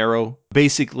new Green Arrow,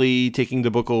 basically taking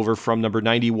the book over from number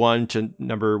 91 to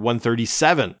number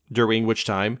 137, during which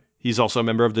time he's also a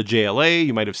member of the JLA.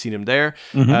 You might have seen him there.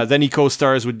 Then he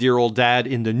co-stars with Dear Old Dad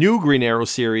in the new Green Arrow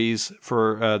series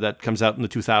for that comes out in the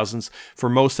 2000s for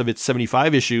most of its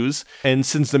 75 issues. And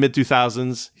since the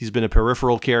mid-2000s, he's been a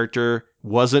peripheral character,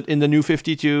 wasn't in the New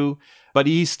 52, but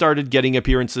he started getting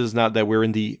appearances now that we're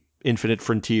in the Infinite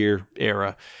Frontier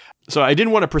era. So I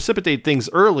didn't want to precipitate things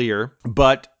earlier,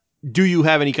 but do you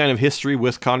have any kind of history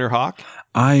with Connor Hawke?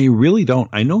 I really don't.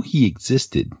 I know he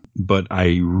existed, but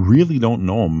I really don't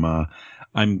know him.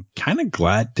 I'm kind of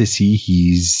glad to see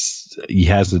he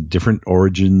has a different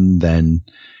origin than,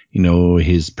 you know,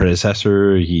 his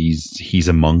predecessor. He's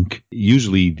a monk.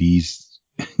 Usually these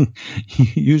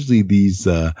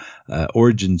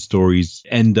origin stories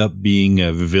end up being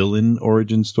a villain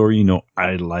origin story, you know,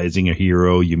 idolizing a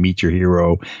hero. You meet your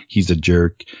hero, he's a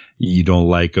jerk, you don't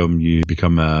like him, you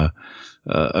become a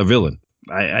villain.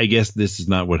 I guess this is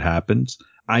not what happens.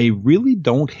 I really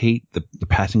don't hate the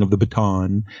passing of the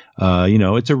baton. You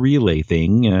know, it's a relay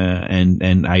thing,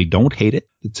 and I don't hate it.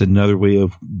 It's another way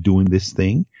of doing this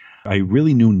thing. I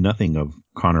really knew nothing of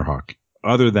Connor Hawke,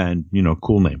 other than, you know,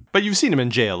 cool name. But you've seen him in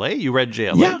JLA. You read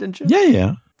JLA, didn't you?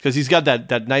 Yeah. Because he's got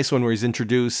that nice one where he's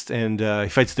introduced and he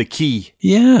fights the Key.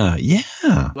 Yeah.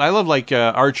 I love like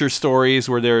Archer stories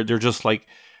where they're just like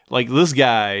this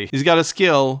guy. He's got a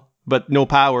skill, but no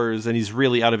powers, and he's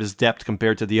really out of his depth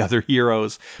compared to the other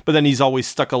heroes. But then he's always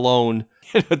stuck alone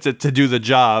to do the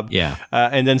job. Yeah.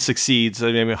 And then succeeds.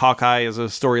 I mean, Hawkeye is a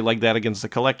story like that against the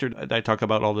Collector I talk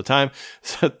about all the time.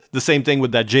 So the same thing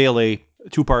with that JLA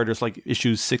two-parters, like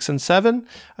issues 6 and 7,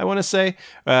 I want to say,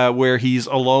 where he's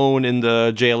alone in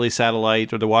the JLA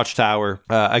satellite or the Watchtower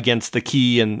against the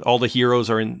Key, and all the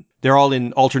heroes they're all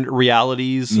in alternate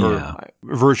realities or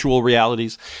virtual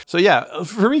realities. So yeah,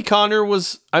 for me, Connor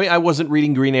I wasn't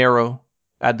reading Green Arrow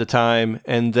at the time,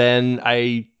 and then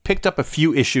I picked up a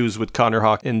few issues with Connor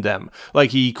Hawke in them. Like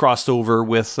he crossed over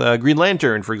with Green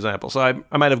Lantern, for example. So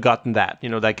I might have gotten that, you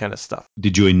know, that kind of stuff.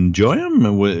 Did you enjoy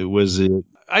him? Was it?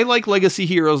 I like legacy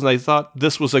heroes, and I thought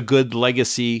this was a good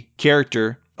legacy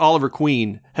character. Oliver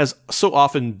Queen has so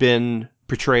often been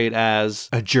portrayed as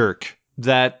a jerk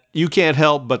that you can't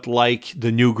help but like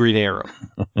the new Green Arrow.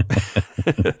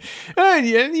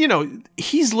 And, you know,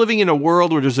 he's living in a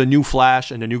world where there's a new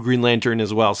Flash and a new Green Lantern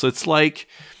as well. So it's like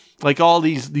all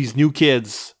these new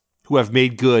kids who have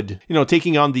made good, you know,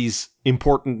 taking on these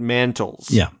important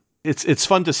mantles. Yeah. It's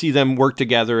fun to see them work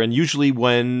together, and usually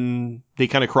when they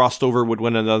kind of crossed over with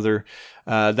one another,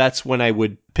 that's when I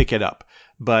would pick it up.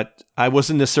 But I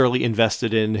wasn't necessarily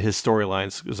invested in his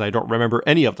storylines because I don't remember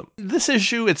any of them. This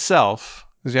issue itself,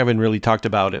 because we haven't really talked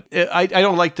about it, I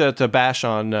don't like to bash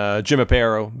on Jim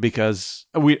Aparo, because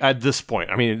at this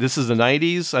point, I mean, this is the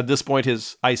 90s. At this point,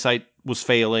 his eyesight was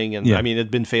failing, and I mean, it'd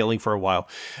been failing for a while.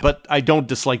 But I don't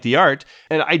dislike the art,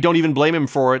 and I don't even blame him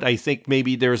for it. I think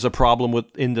maybe there's a problem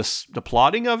in the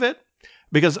plotting of it,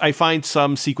 because I find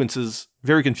some sequences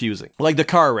very confusing, like the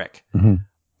car wreck. Mm-hmm.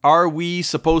 Are we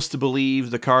supposed to believe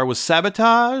the car was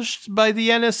sabotaged by the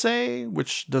NSA,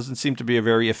 which doesn't seem to be a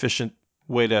very efficient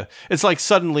way to... It's like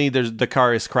suddenly the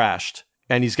car is crashed,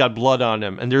 and he's got blood on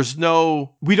him, and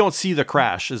we don't see the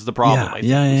crash is the problem. I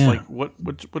think it's like,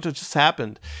 what just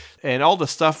happened? And all the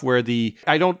stuff where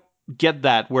I don't get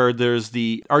that where there's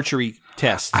the archery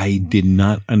test. I did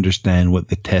not understand what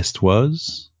the test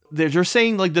was. They're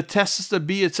saying like the test is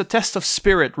it's a test of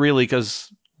spirit, really,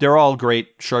 because they're all great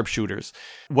sharpshooters.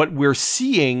 What we're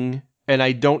seeing, and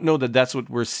I don't know that that's what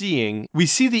we're seeing, we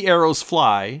see the arrows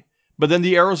fly, but then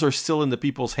the arrows are still in the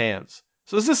people's hands.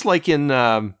 So is this like in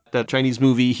that Chinese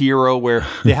movie Hero where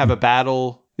they have a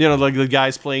battle, like the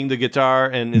guy's playing the guitar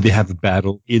and they have a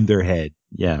battle in their head.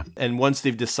 Yeah. And once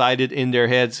they've decided in their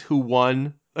heads who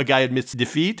won, a guy admits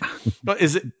defeat. But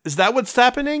is that what's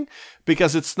happening?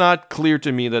 Because it's not clear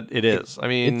to me that it is. I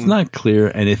mean, it's not clear.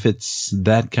 And if it's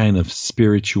that kind of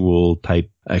spiritual type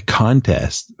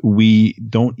contest, we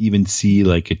don't even see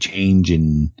like a change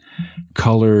in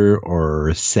color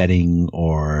or setting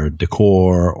or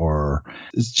decor, or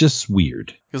it's just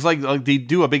weird. Because like they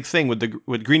do a big thing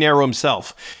with Green Arrow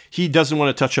himself. He doesn't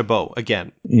want to touch a bow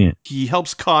again. Yeah. He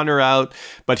helps Connor out,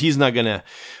 but he's not gonna.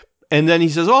 And then he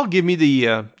says, "Oh, give me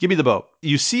the bow."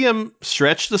 You see him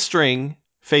stretch the string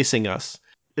facing us.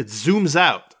 It zooms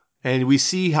out, and we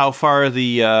see how far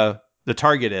the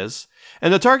target is.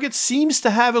 And the target seems to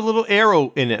have a little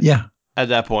arrow in it. Yeah. At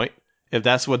that point, if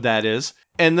that's what that is.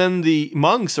 And then the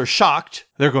monks are shocked.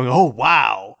 They're going, "Oh,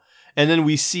 wow!" And then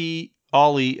we see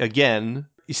Ollie again.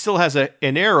 He still has an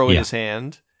arrow in his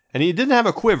hand. And he didn't have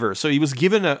a quiver, so he was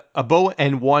given a bow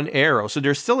and one arrow. So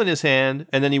they're still in his hand,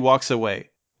 and then he walks away.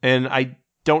 And I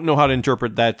don't know how to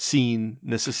interpret that scene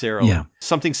necessarily. Yeah.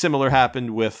 Something similar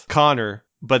happened with Connor,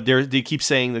 but they keep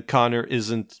saying that Connor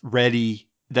isn't ready,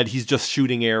 that he's just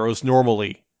shooting arrows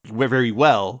normally, very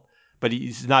well, but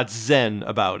he's not zen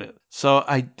about it. So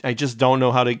I just don't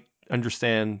know how to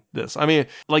understand this. I mean,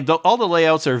 like all the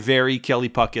layouts are very Kelly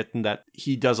Puckett in that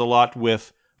he does a lot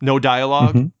with no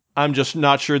dialogue. Mm-hmm. I'm just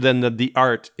not sure then that the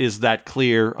art is that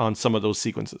clear on some of those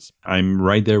sequences. I'm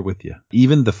right there with you.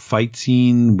 Even the fight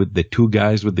scene with the two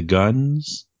guys with the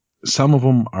guns, some of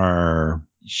them are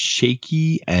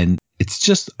shaky and it's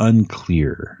just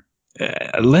unclear.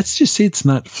 Let's just say it's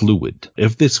not fluid.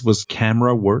 If this was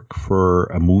camera work for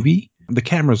a movie, the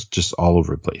camera's just all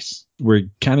over the place. We're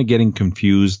kind of getting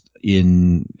confused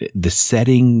in the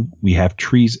setting. We have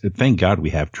trees. Thank God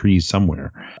we have trees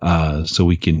somewhere, so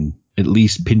we can at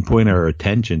least pinpoint our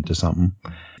attention to something.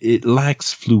 It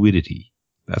lacks fluidity.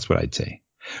 That's what I'd say.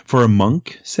 For a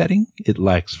monk setting, it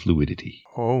lacks fluidity.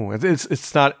 Oh,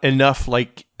 it's not enough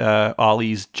like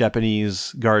Ollie's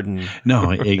Japanese garden.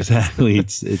 No, exactly.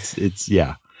 It's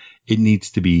yeah. It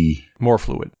needs to be more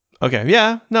fluid. Okay.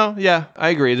 Yeah. No. Yeah. I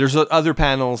agree. There's other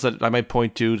panels that I might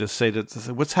point to say that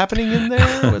what's happening in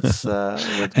there. What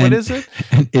is it?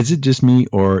 And is it just me,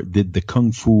 or did the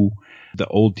Kung Fu, the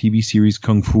old TV series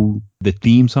Kung Fu, the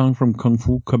theme song from Kung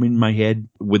Fu come in my head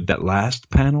with that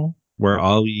last panel where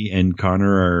Ollie and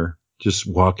Connor are just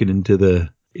walking into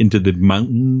the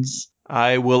mountains?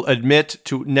 I will admit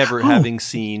to never having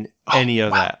seen any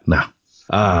of that. No.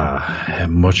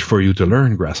 Much for you to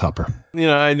learn, Grasshopper.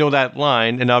 I know that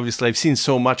line, and obviously I've seen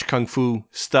so much Kung Fu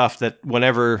stuff that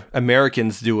whenever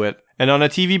Americans do it, and on a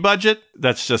TV budget,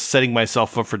 that's just setting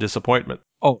myself up for disappointment.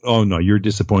 Oh no, you're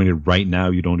disappointed right now.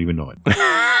 You don't even know it.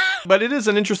 But it is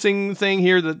an interesting thing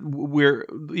here that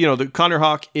the Connor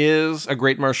Hawke is a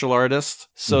great martial artist.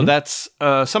 So that's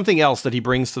something else that he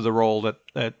brings to the role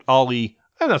that Ollie,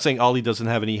 I'm not saying Ollie doesn't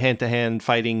have any hand-to-hand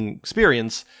fighting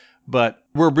experience, but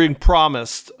we're being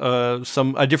promised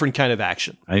a different kind of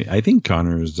action. I think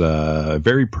Connor's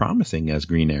very promising as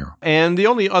Green Arrow. And the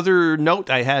only other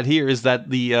note I had here is that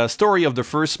the story of the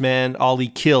first man Ollie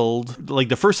killed, like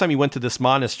the first time he went to this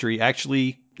monastery,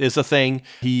 actually is a thing.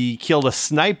 He killed a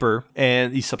sniper,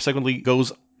 and he subsequently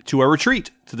goes to a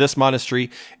retreat to this monastery.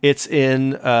 It's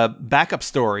in backup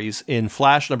stories in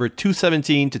Flash number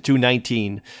 217 to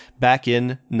 219 back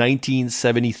in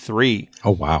 1973.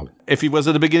 Oh, wow. If he was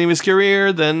at the beginning of his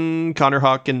career, then Connor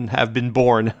Hawke can have been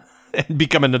born and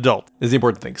become an adult is the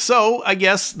important thing. So I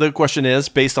guess the question is,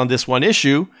 based on this one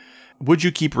issue, would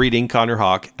you keep reading Connor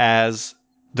Hawke as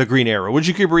the Green Arrow? Would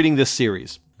you keep reading this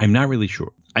series? I'm not really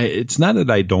sure. It's not that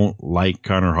I don't like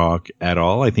Connor Hawke at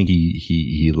all. I think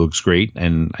he looks great,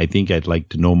 and I think I'd like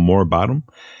to know more about him.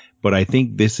 But I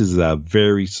think this is a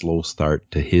very slow start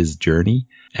to his journey,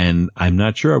 and I'm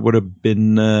not sure I would have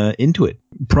been into it.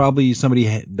 Probably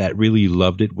somebody that really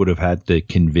loved it would have had to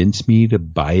convince me to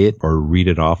buy it or read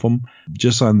it off him.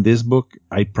 Just on this book,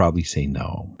 I'd probably say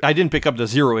no. I didn't pick up the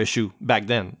Zero issue back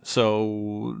then,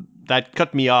 so that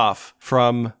cut me off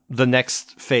from the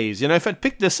next phase. If I'd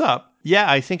picked this up,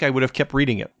 yeah, I think I would have kept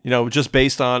reading it, just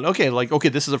based on, okay,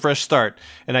 this is a fresh start,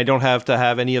 and I don't have to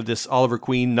have any of this Oliver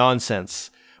Queen nonsense,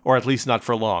 or at least not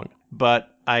for long. But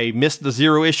I missed the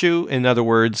Zero issue. In other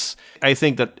words, I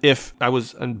think that if I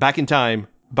was back in time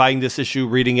buying this issue,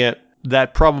 reading it,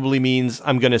 that probably means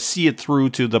I'm going to see it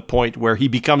through to the point where he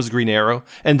becomes Green Arrow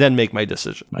and then make my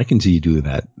decision. I can see you do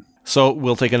that. So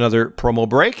we'll take another promo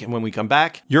break, and when we come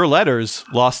back, your letters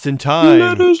lost in time.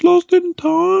 Letters lost in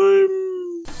time.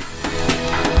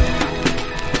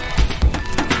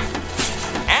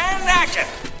 And action!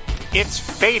 It's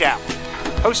Fade Out.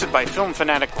 Hosted by film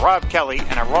fanatic Rob Kelly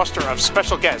and a roster of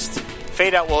special guests,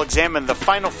 Fade Out will examine the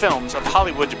final films of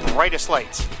Hollywood's brightest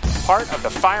lights, part of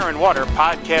the Fire and Water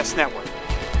Podcast Network.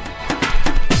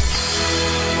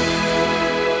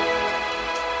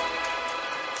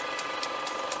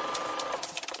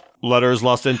 Letters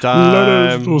lost in time.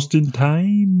 Letters lost in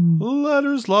time.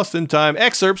 Letters lost in time.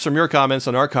 Excerpts from your comments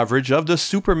on our coverage of the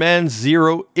Superman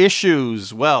Zero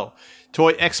issues. Well,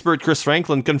 toy expert Chris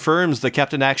Franklin confirms the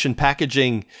Captain Action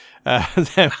packaging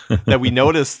that we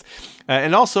noticed.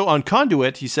 And also on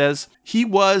Conduit, he says he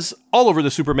was all over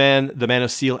the Superman, the Man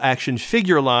of Steel action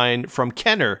figure line from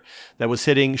Kenner that was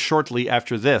hitting shortly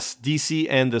after this. DC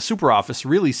and the Super Office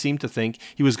really seemed to think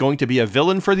he was going to be a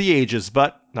villain for the ages,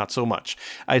 but not so much.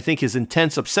 I think his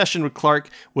intense obsession with Clark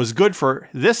was good for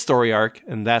this story arc,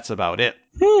 and that's about it.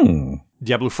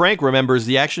 Diablo Frank remembers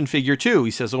the action figure too.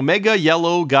 He says Omega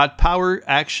Yellow got power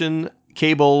action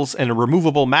cables and a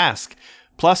removable mask,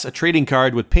 plus a trading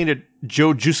card with painted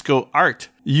Joe Jusko art.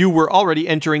 You were already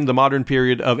entering the modern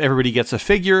period of everybody gets a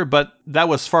figure, but that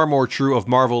was far more true of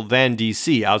Marvel than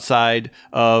DC, outside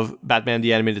of Batman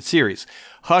the Animated Series.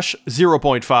 Hush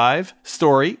 0.5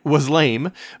 story was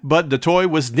lame, but the toy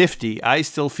was nifty. I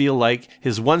still feel like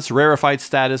his once rarefied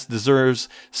status deserves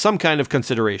some kind of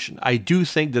consideration. I do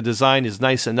think the design is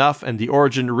nice enough and the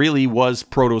origin really was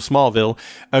proto-Smallville.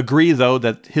 Agree, though,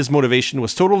 that his motivation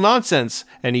was total nonsense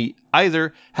and he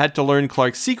either had to learn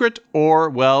Clark's secret or,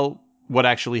 well, what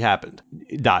actually happened.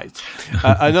 He died.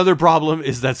 Another problem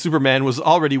is that Superman was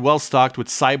already well-stocked with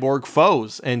cyborg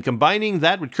foes, and combining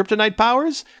that with kryptonite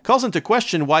powers calls into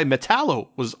question why Metallo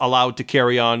was allowed to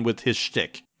carry on with his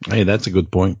shtick. Hey, that's a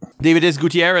good point. David S.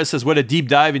 Gutierrez says, what a deep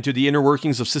dive into the inner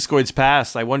workings of Siskoid's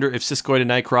past. I wonder if Siskoid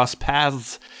and I crossed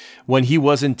paths when he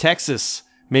was in Texas.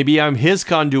 Maybe I'm his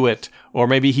conduit, or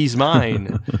maybe he's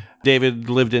mine. David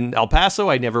lived in El Paso.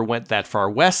 I never went that far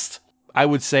west. I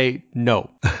would say no.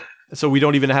 So we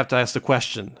don't even have to ask the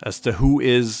question as to who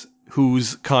is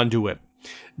whose conduit.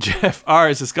 Jeff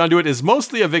R. says Conduit is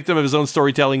mostly a victim of his own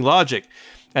storytelling logic.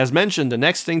 As mentioned, the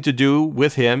next thing to do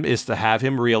with him is to have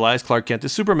him realize Clark Kent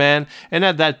is Superman, and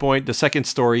at that point, the second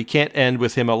story can't end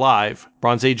with him alive.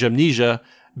 Bronze Age amnesia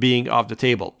being off the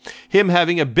table. Him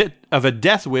having a bit of a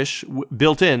death wish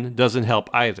built in doesn't help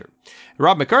either.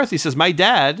 Rob McCarthy says, my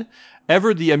dad,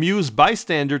 ever the amused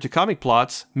bystander to comic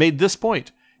plots, made this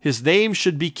point. His name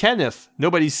should be Kenneth.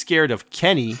 Nobody's scared of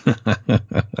Kenny.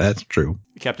 That's true.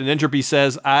 Captain Entropy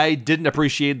says, I didn't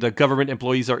appreciate the government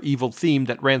employees are evil theme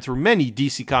that ran through many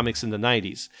DC comics in the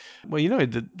 90s. Well,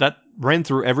 that ran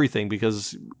through everything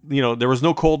because, there was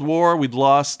no Cold War. We'd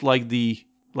lost like the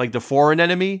foreign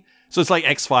enemy. So it's like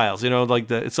X-Files,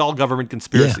 it's all government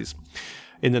conspiracies. Yeah.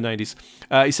 In the 90s.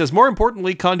 He says, more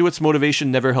importantly, Conduit's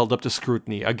motivation never held up to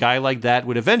scrutiny. A guy like that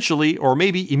would eventually, or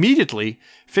maybe immediately,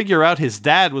 figure out his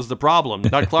dad was the problem,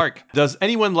 not Clark. Does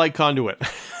anyone like Conduit?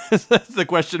 That's the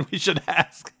question we should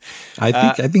ask.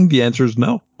 I think the answer is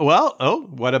no. Well,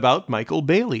 what about Michael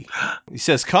Bailey? He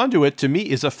says, Conduit to me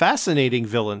is a fascinating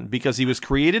villain because he was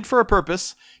created for a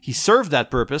purpose, he served that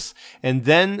purpose, and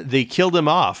then they killed him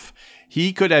off.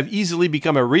 He could have easily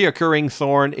become a reoccurring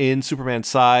thorn in Superman's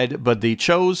side, but they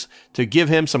chose to give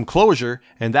him some closure,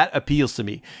 and that appeals to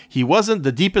me. He wasn't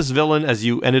the deepest villain as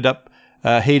you ended up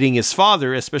hating his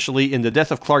father, especially in the death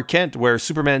of Clark Kent, where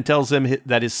Superman tells him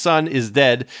that his son is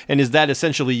dead, and his dad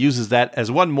essentially uses that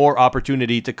as one more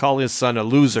opportunity to call his son a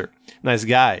loser. Nice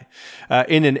guy.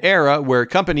 In an era where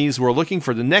companies were looking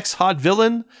for the next hot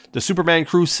villain, the Superman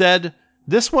crew said,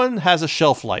 this one has a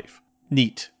shelf life.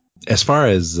 Neat. As far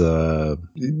as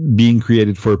being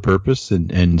created for a purpose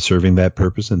and serving that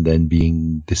purpose and then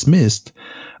being dismissed,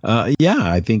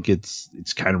 I think it's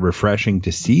kind of refreshing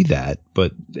to see that.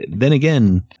 But then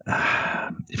again,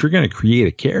 if you're going to create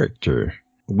a character,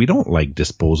 we don't like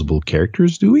disposable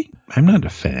characters, do we? I'm not a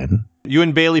fan. You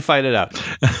and Bailey fight it out.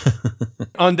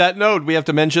 On that note, we have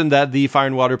to mention that the Fire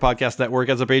and Water Podcast Network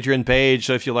has a Patreon page.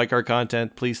 So if you like our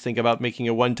content, please think about making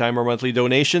a one-time or monthly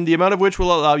donation, the amount of which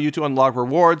will allow you to unlock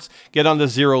rewards. Get on the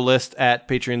zero list at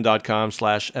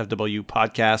patreon.com/FW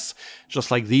podcasts.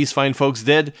 Just like these fine folks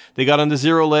did, they got on the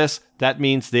zero list. That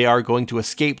means they are going to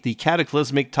escape the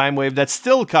cataclysmic time wave that's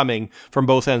still coming from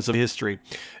both ends of history.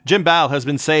 Jim Bow has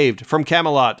been saved from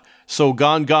Camelot. So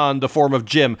gone, the form of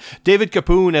Jim. David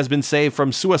Capoon has been saved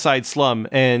from Suicide Slum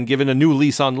and given a new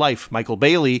lease on life. Michael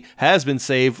Bailey has been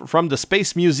saved from the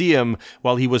Space Museum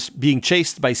while he was being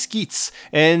chased by Skeets.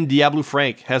 And Diablo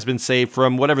Frank has been saved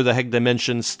from whatever the heck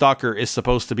dimension Stalker is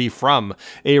supposed to be from.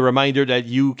 A reminder that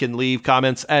you can leave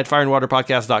comments at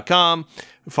fireandwaterpodcast.com.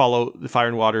 Follow the Fire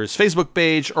and Water's Facebook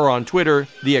page or on Twitter.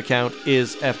 The account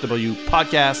is FW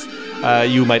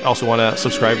Podcast. You might also want to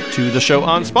subscribe to the show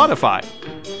on Spotify.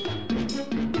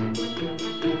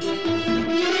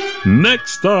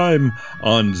 Next time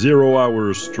on 0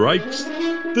 Hour Strikes,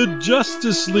 the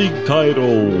Justice League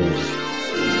titles.